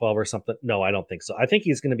 top 12 or something? No, I don't think so. I think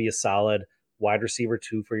he's going to be a solid wide receiver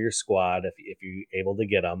 2 for your squad if you're able to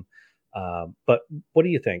get him. But what do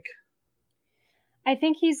you think? I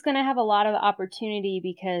think he's going to have a lot of opportunity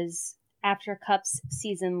because after Kupp's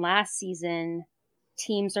season last season,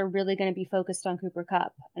 teams are really going to be focused on Cooper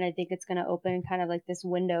Kupp. And I think it's going to open kind of like this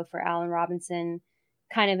window for Allen Robinson,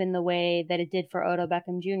 kind of in the way that it did for Odell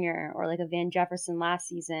Beckham Jr. or like a Van Jefferson last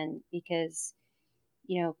season, because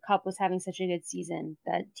Kupp was having such a good season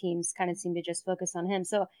that teams kind of seem to just focus on him.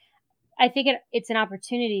 So I think it's an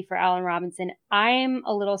opportunity for Allen Robinson. I'm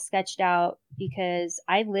a little sketched out because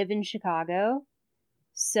I live in Chicago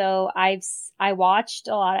So I watched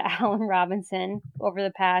a lot of Allen Robinson over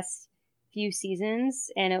the past few seasons,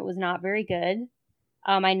 and it was not very good.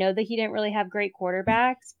 I know that he didn't really have great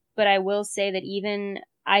quarterbacks, but I will say that even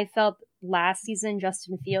I felt last season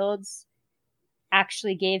Justin Fields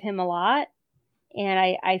actually gave him a lot.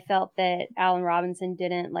 And I felt that Allen Robinson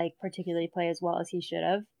didn't like particularly play as well as he should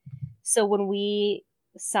have. So when we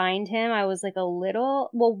signed him, I was like a little,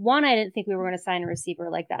 well, one, I didn't think we were going to sign a receiver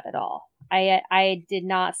like that at all. I did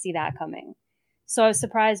not see that coming. So I was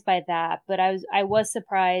surprised by that, but I was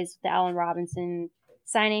surprised with the Allen Robinson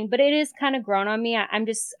signing, but it is kind of grown on me.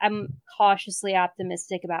 I'm cautiously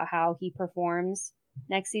optimistic about how he performs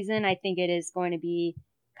next season. I think it is going to be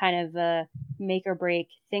kind of a make or break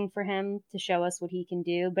thing for him to show us what he can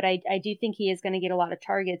do. But I do think he is going to get a lot of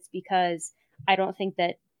targets because I don't think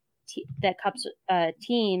that Cup's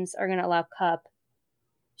teams are going to allow Cup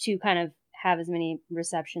to kind of have as many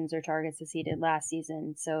receptions or targets as he did last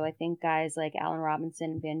season. So I think guys like Allen Robinson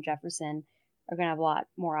and Van Jefferson are going to have a lot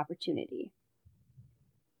more opportunity.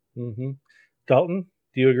 Mm-hmm. Dalton,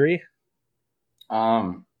 do you agree?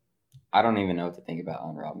 I don't even know what to think about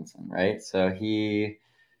Allen Robinson, right? So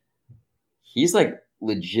he's like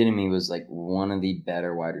legitimately was like one of the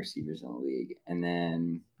better wide receivers in the league. And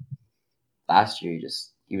then last year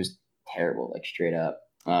he was terrible, like straight up.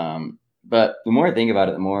 But the more I think about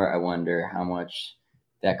it, the more I wonder how much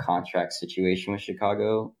that contract situation with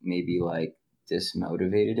Chicago maybe like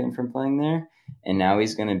dismotivated him from playing there. And now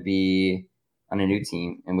he's going to be on a new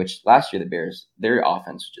team, in which last year the Bears, their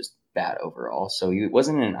offense was just bad overall. So he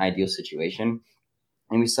wasn't in an ideal situation.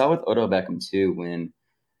 And we saw with Odell Beckham too, when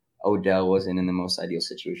Odell wasn't in the most ideal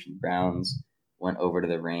situation. Browns went over to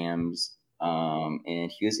the Rams,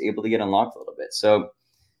 and he was able to get unlocked a little bit. So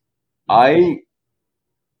I'm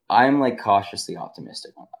like cautiously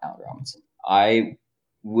optimistic on Allen Robinson. I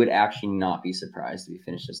would actually not be surprised if he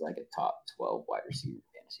finished as like a top 12 wide receiver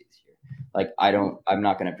fantasy this year. Like I'm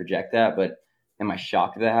not going to project that, but am I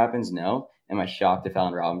shocked if that happens? No. Am I shocked if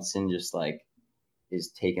Allen Robinson just like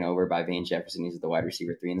is taken over by Van Jefferson? He's the wide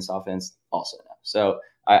receiver 3 in this offense. Also no. So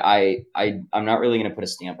I'm not really going to put a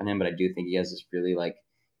stamp on him, but I do think he has this really like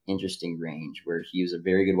interesting range where he was a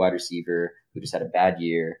very good wide receiver who just had a bad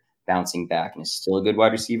year, bouncing back and is still a good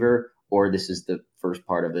wide receiver, or this is the first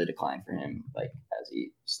part of the decline for him, like as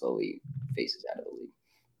he slowly faces out of the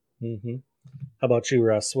league. Mm-hmm. How about you,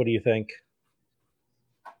 Russ? What do you think?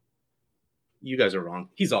 You guys are wrong.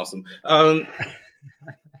 He's awesome.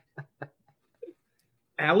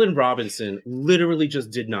 Allen Robinson literally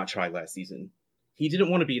just did not try last season. He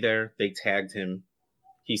didn't want to be there. They tagged him.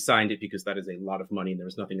 He signed it because that is a lot of money and there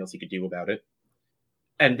was nothing else he could do about it.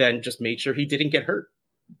 And then just made sure he didn't get hurt.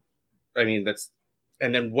 I mean,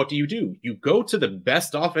 and then what do? You go to the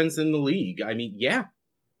best offense in the league. I mean, yeah,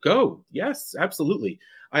 go. Yes, absolutely.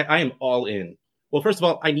 I am all in. Well, first of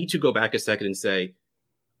all, I need to go back a second and say,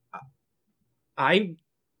 I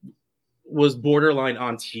was borderline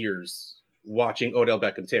on tears watching Odell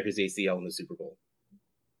Beckham tear his ACL in the Super Bowl.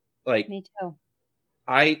 Like, me too.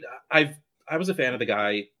 I was a fan of the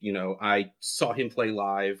guy. You know, I saw him play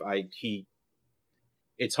live.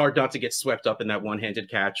 It's hard not to get swept up in that one-handed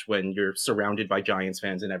catch when you're surrounded by Giants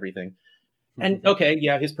fans and everything. And okay,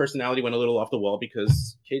 yeah, his personality went a little off the wall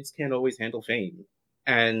because kids can't always handle fame.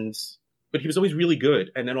 But he was always really good.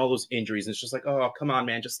 And then all those injuries, and it's just like, oh, come on,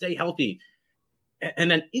 man, just stay healthy.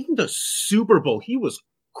 And then in the Super Bowl, he was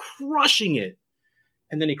crushing it.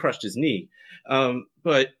 And then he crushed his knee.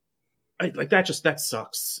 But that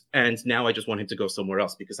sucks. And now I just want him to go somewhere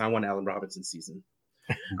else because I want Allen Robinson season.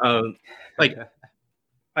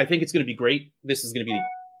 I think it's going to be great. This is going to be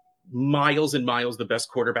miles and miles the best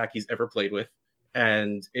quarterback he's ever played with.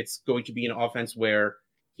 And it's going to be an offense where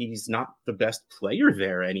he's not the best player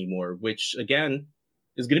there anymore, which, again,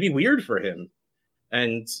 is going to be weird for him.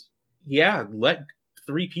 And, yeah, let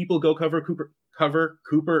 3 people go cover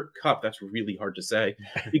Cooper Kupp. That's really hard to say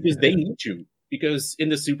because they need to. Because in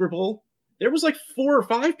the Super Bowl, there was like 4 or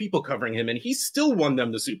 5 people covering him, and he still won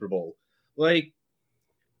them the Super Bowl. Like,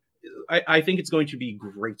 I think it's going to be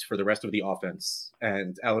great for the rest of the offense.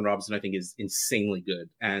 And Allen Robinson, I think, is insanely good.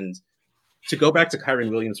 And to go back to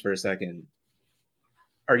Kyren Williams for a second,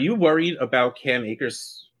 are you worried about Cam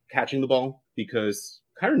Akers catching the ball? Because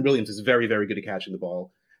Kyren Williams is very, very good at catching the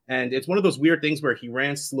ball. And it's one of those weird things where he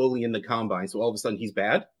ran slowly in the combine, so all of a sudden he's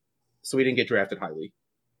bad, so he didn't get drafted highly.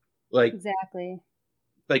 Like, exactly.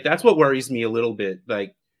 Like, that's what worries me a little bit.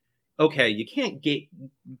 Like, okay, you can't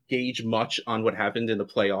gauge much on what happened in the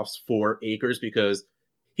playoffs for Akers because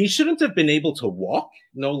he shouldn't have been able to walk,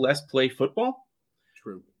 no less play football.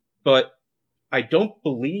 True. But I don't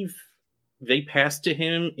believe they passed to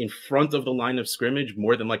him in front of the line of scrimmage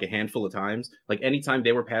more than like a handful of times. Like anytime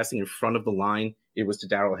they were passing in front of the line, it was to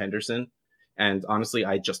Darrell Henderson. And honestly,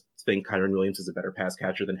 I just think Kyren Williams is a better pass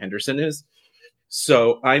catcher than Henderson is.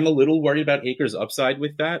 So I'm a little worried about Akers' upside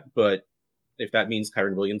with that. But if that means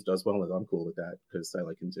Kyren Williams does well, I'm cool with that because I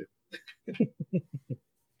like him too.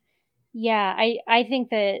 Yeah, I think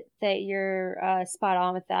that you're spot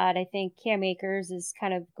on with that. I think Cam Akers is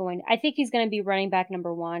kind of I think he's going to be running back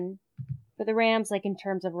number 1 for the Rams, like in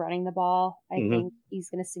terms of running the ball. I think he's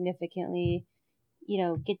going to significantly,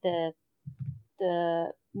 get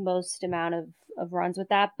the most amount of runs with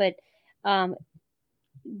that. But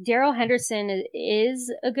Darrell Henderson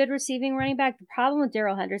is a good receiving running back. The problem with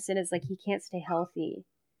Darrell Henderson is like he can't stay healthy.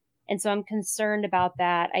 And so I'm concerned about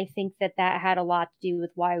that. I think that had a lot to do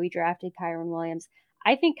with why we drafted Kyren Williams.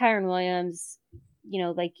 I think Kyren Williams,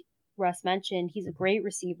 like Russ mentioned, he's a great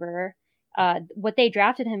receiver. What they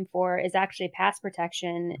drafted him for is actually pass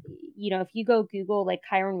protection. If you go Google like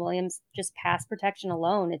Kyren Williams, just pass protection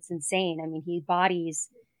alone, it's insane. I mean, he's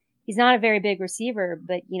not a very big receiver,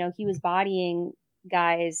 but he was bodying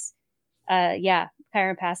guys.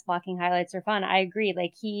 Kyren pass blocking highlights are fun. I agree.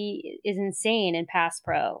 Like he is insane in pass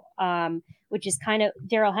pro, which is kind of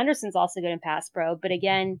Darrell Henderson's also good in pass pro, but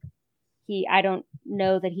again, I don't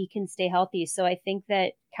know that he can stay healthy. So I think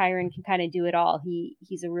that Kyren can kind of do it all.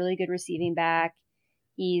 He's a really good receiving back.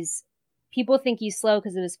 People think he's slow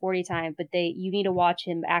because of his 40 time, but you need to watch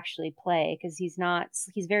him actually play because he's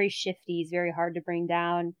very shifty. He's very hard to bring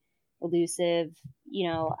down, elusive.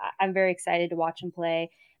 I'm very excited to watch him play.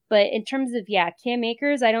 But in terms of, Cam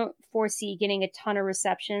Akers, I don't foresee getting a ton of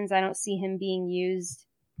receptions. I don't see him being used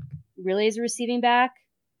really as a receiving back,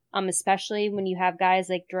 especially when you have guys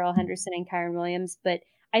like Darrell Henderson and Kyren Williams. But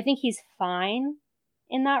I think he's fine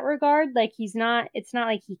in that regard. Like it's not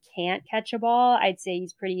like he can't catch a ball. I'd say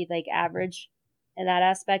he's pretty like average in that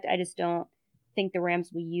aspect. I just don't think the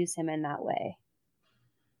Rams will use him in that way.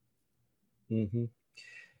 Mm-hmm.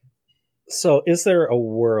 So is there a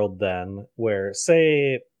world then where,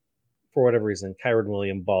 say, for whatever reason, Kyren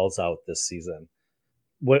Williams balls out this season?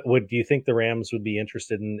 Do you think the Rams would be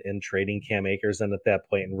interested in trading Cam Akers and at that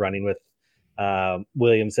point and running with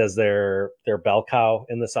Williams as their bell cow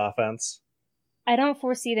in this offense? I don't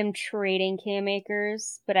foresee them trading Cam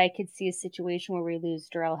Akers, but I could see a situation where we lose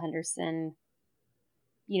Darrell Henderson,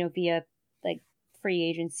 via like free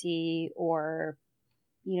agency or,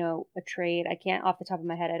 a trade. I can't off the top of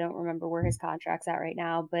my head. I don't remember where his contract's at right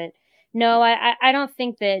now, but no, I don't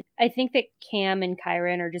think that. I think that Cam and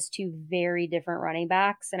Kyren are just two very different running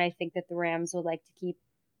backs, and I think that the Rams would like to keep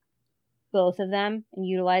both of them and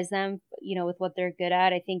utilize them, with what they're good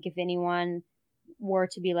at. I think if anyone were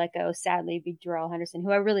to be let go, sadly, it'd be Darrell Henderson,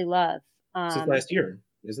 who I really love. Since last year,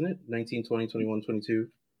 isn't it? 19, 20, 21, 22?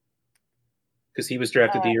 Because he was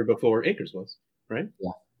drafted the year before Akers was, right?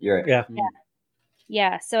 Yeah, you're right. Yeah.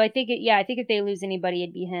 Yeah. So I think if they lose anybody,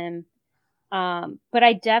 it'd be him. But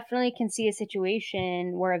I definitely can see a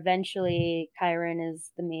situation where eventually Kyren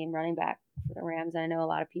is the main running back for the Rams. And I know a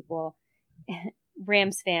lot of people,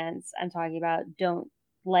 Rams fans I'm talking about, don't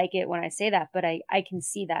like it when I say that, but I can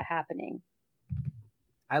see that happening.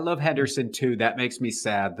 I love Henderson too. That makes me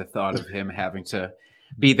sad, the thought of him having to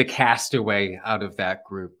be the castaway out of that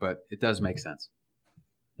group, but it does make sense.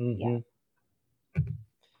 Mm-hmm. Yeah.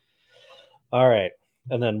 All right.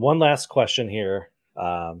 And then one last question here,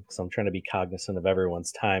 because I'm trying to be cognizant of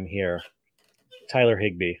everyone's time here. Tyler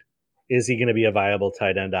Higbee, is he going to be a viable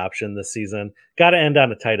tight end option this season? Got to end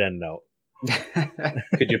on a tight end note.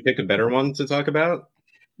 Could you pick a better one to talk about?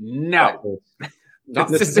 No. Not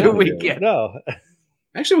this is who we get. No.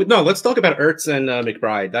 Actually, no. Let's talk about Ertz and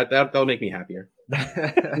McBride. That'll make me happier.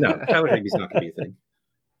 No, Tyler Higbee's not going to be a thing.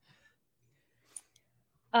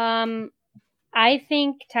 I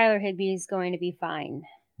think Tyler Higbee is going to be fine.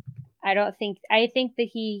 I think that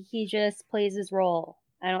he just plays his role.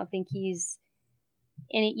 I don't think he's,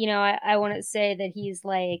 and I wouldn't say that he's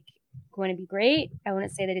like going to be great. I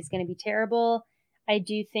wouldn't say that it's going to be terrible. I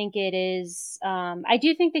do think it is. I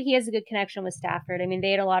do think that he has a good connection with Stafford. I mean,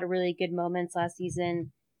 they had a lot of really good moments last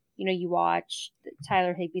season. You watch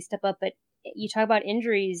Tyler Higbee step up, but you talk about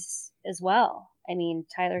injuries as well. I mean,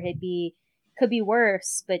 Tyler Higbee could be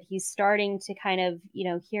worse, but he's starting to kind of,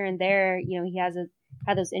 here and there, he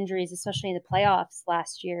had those injuries, especially in the playoffs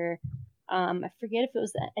last year. I forget if it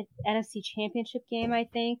was the NFC Championship game, I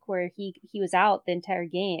think, where he was out the entire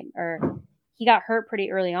game, or he got hurt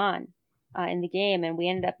pretty early on in the game, and we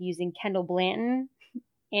ended up using Kendall Blanton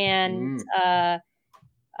and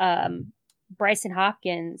Bryson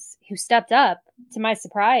Hopkins, who stepped up, to my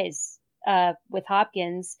surprise, with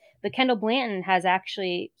Hopkins. But Kendall Blanton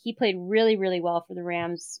he played really, really well for the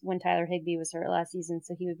Rams when Tyler Higbee was hurt last season,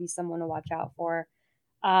 so he would be someone to watch out for.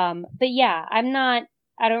 But yeah, I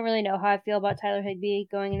don't really know how I feel about Tyler Higbee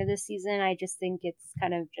going into this season. I just think it's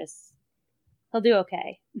kind of he'll do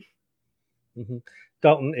okay. Mm-hmm.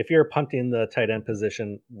 Dalton, if you're punting the tight end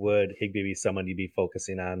position, would Higbee be someone you'd be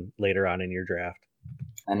focusing on later on in your draft?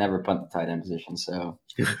 I never punt the tight end position, so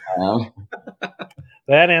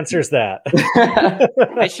that answers that.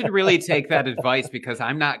 I should really take that advice because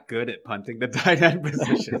I'm not good at punting the tight end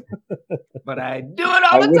position, but I do it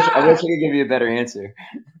all the time. I wish I could give you a better answer.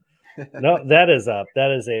 No, that is a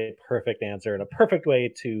perfect answer and a perfect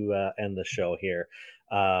way to end the show here.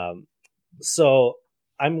 So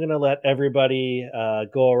I'm going to let everybody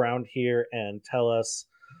go around here and tell us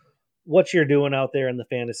what you're doing out there in the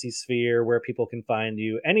fantasy sphere, where people can find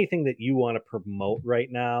you, anything that you want to promote right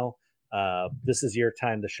now. This is your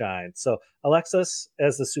time to shine. So Alexis,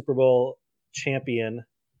 as the Super Bowl champion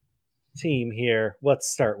team here,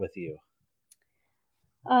 let's start with you.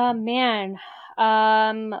 Man.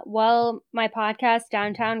 Well, my podcast,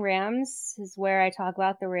 Downtown Rams, is where I talk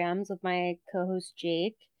about the Rams with my co-host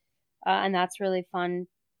Jake. And that's really fun.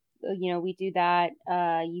 We do that.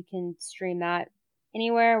 You can stream that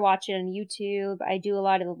anywhere, watch it on YouTube. I do a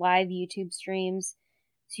lot of the live YouTube streams.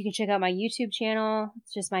 So you can check out my YouTube channel.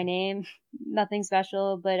 It's just my name. Nothing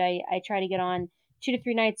special, but I try to get on 2 to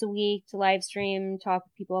 3 nights a week to live stream, talk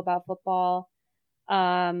with people about football.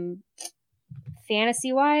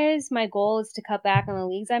 Fantasy wise, my goal is to cut back on the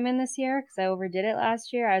leagues I'm in this year because I overdid it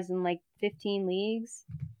last year. I was in like 15 leagues.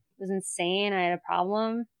 It was insane. I had a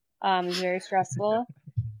problem. It was very stressful.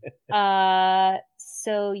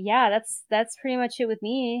 So yeah, that's pretty much it with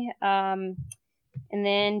me. And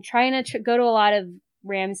then trying to go to a lot of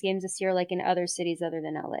Rams games this year, like in other cities other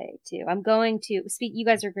than LA too. I'm going to you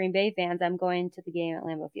guys are Green Bay fans. I'm going to the game at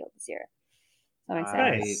Lambeau Field this year. So I'm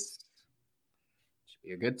excited. Nice. Should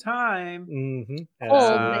be a good time. Mm-hmm.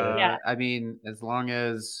 Yeah. I mean, as long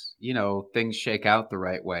as things shake out the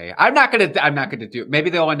right way. I'm not gonna do it. Maybe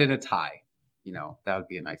they'll end in a tie. That would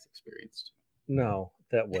be a nice experience too. No,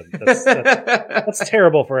 that wouldn't. That's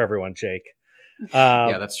terrible for everyone, Jake.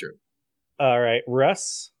 Yeah, that's true. All right,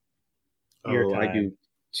 Russ. I do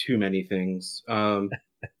too many things. Well,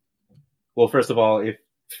 first of all, if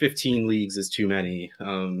 15 leagues is too many,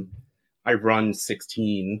 I run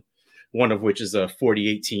 16, one of which is a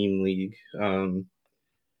 48-team league.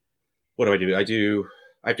 What do?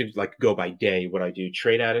 I have to go by day what I do.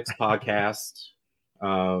 Trade Addicts podcast,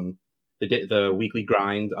 the weekly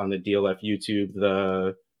grind on the DLF YouTube,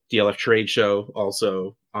 the DLF Trade Show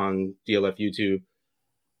also on DLF YouTube,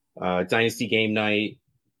 Dynasty Game Night,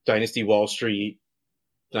 Dynasty Wall Street,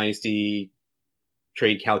 Dynasty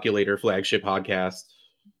Trade Calculator flagship podcast.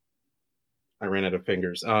 I ran out of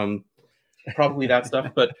fingers. Probably that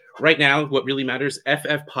stuff. But right now, what really matters,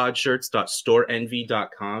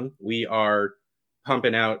 ffpodshirts.storeenvy.com. We are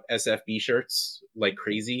pumping out SFB shirts like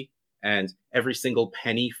crazy. And every single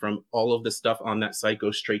penny from all of the stuff on that site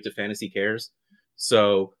goes straight to Fantasy Cares.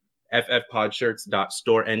 So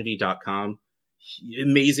ffpodshirts.storeenvy.com.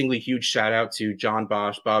 Amazingly huge shout out to John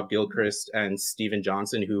Bosch, Bob Gilchrist, and Steven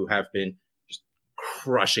Johnson, who have been just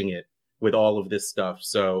crushing it with all of this stuff.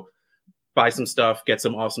 So buy some stuff, get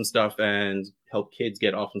some awesome stuff, and help kids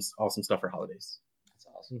get awesome stuff for holidays. That's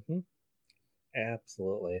awesome. Mm-hmm.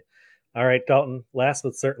 Absolutely. All right, Dalton, last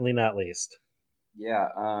but certainly not least. Yeah,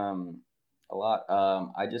 a lot.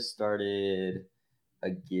 I just started a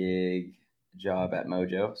gig job at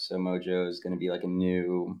Mojo. So Mojo is going to be like a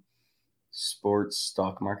new sports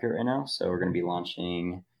stock market right now. So we're going to be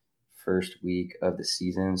launching first week of the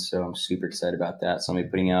season. So I'm super excited about that. So I'm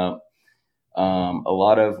putting out a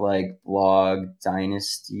lot of like blog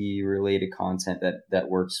dynasty related content that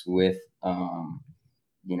works with, the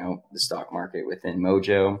stock market within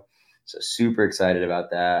Mojo. So super excited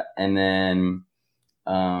about that. And then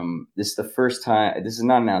this is the first time, this is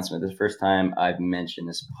not an announcement. This is the first time I've mentioned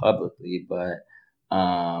this publicly, but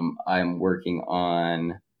I'm working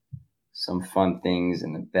on some fun things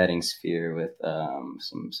in the betting sphere with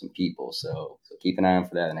some people. So keep an eye on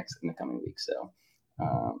for that in the coming weeks. So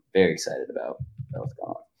very excited about what's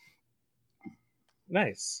going on.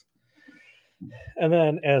 Nice. And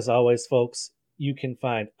then, as always, folks, you can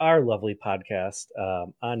find our lovely podcast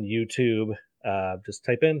on YouTube. Just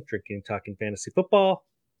type in Drinking Talking Fantasy Football.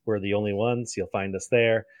 We're the only ones. You'll find us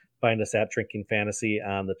there. Find us at Drinking Fantasy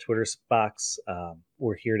on the Twitter box.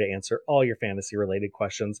 We're here to answer all your fantasy related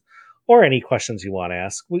questions or any questions you want to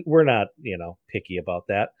ask. We're not, picky about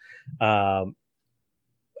that.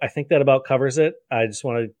 I think that about covers it. I just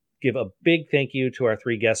want to give a big thank you to our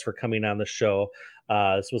 3 guests for coming on the show.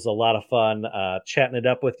 This was a lot of fun chatting it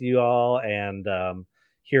up with you all and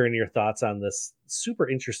hearing your thoughts on this super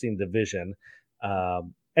interesting division.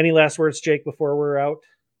 Any last words, Jake, before we're out?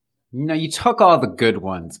 No, you took all the good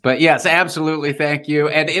ones, but yes, absolutely. Thank you.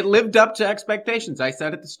 And it lived up to expectations. I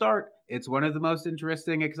said at the start, it's one of the most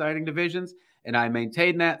interesting, exciting divisions, and I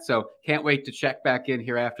maintain that. So can't wait to check back in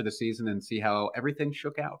here after the season and see how everything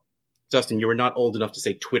shook out. Dustin, you were not old enough to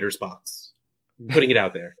say Twitter spots. Putting it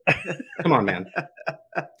out there. Come on, man.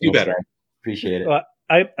 Do better. Appreciate it. Well,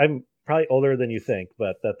 I'm probably older than you think,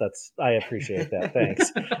 but that's I appreciate that.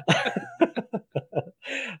 Thanks.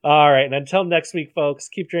 All right. And until next week, folks,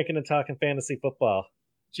 keep drinking and talking fantasy football.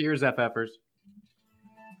 Cheers, FFers.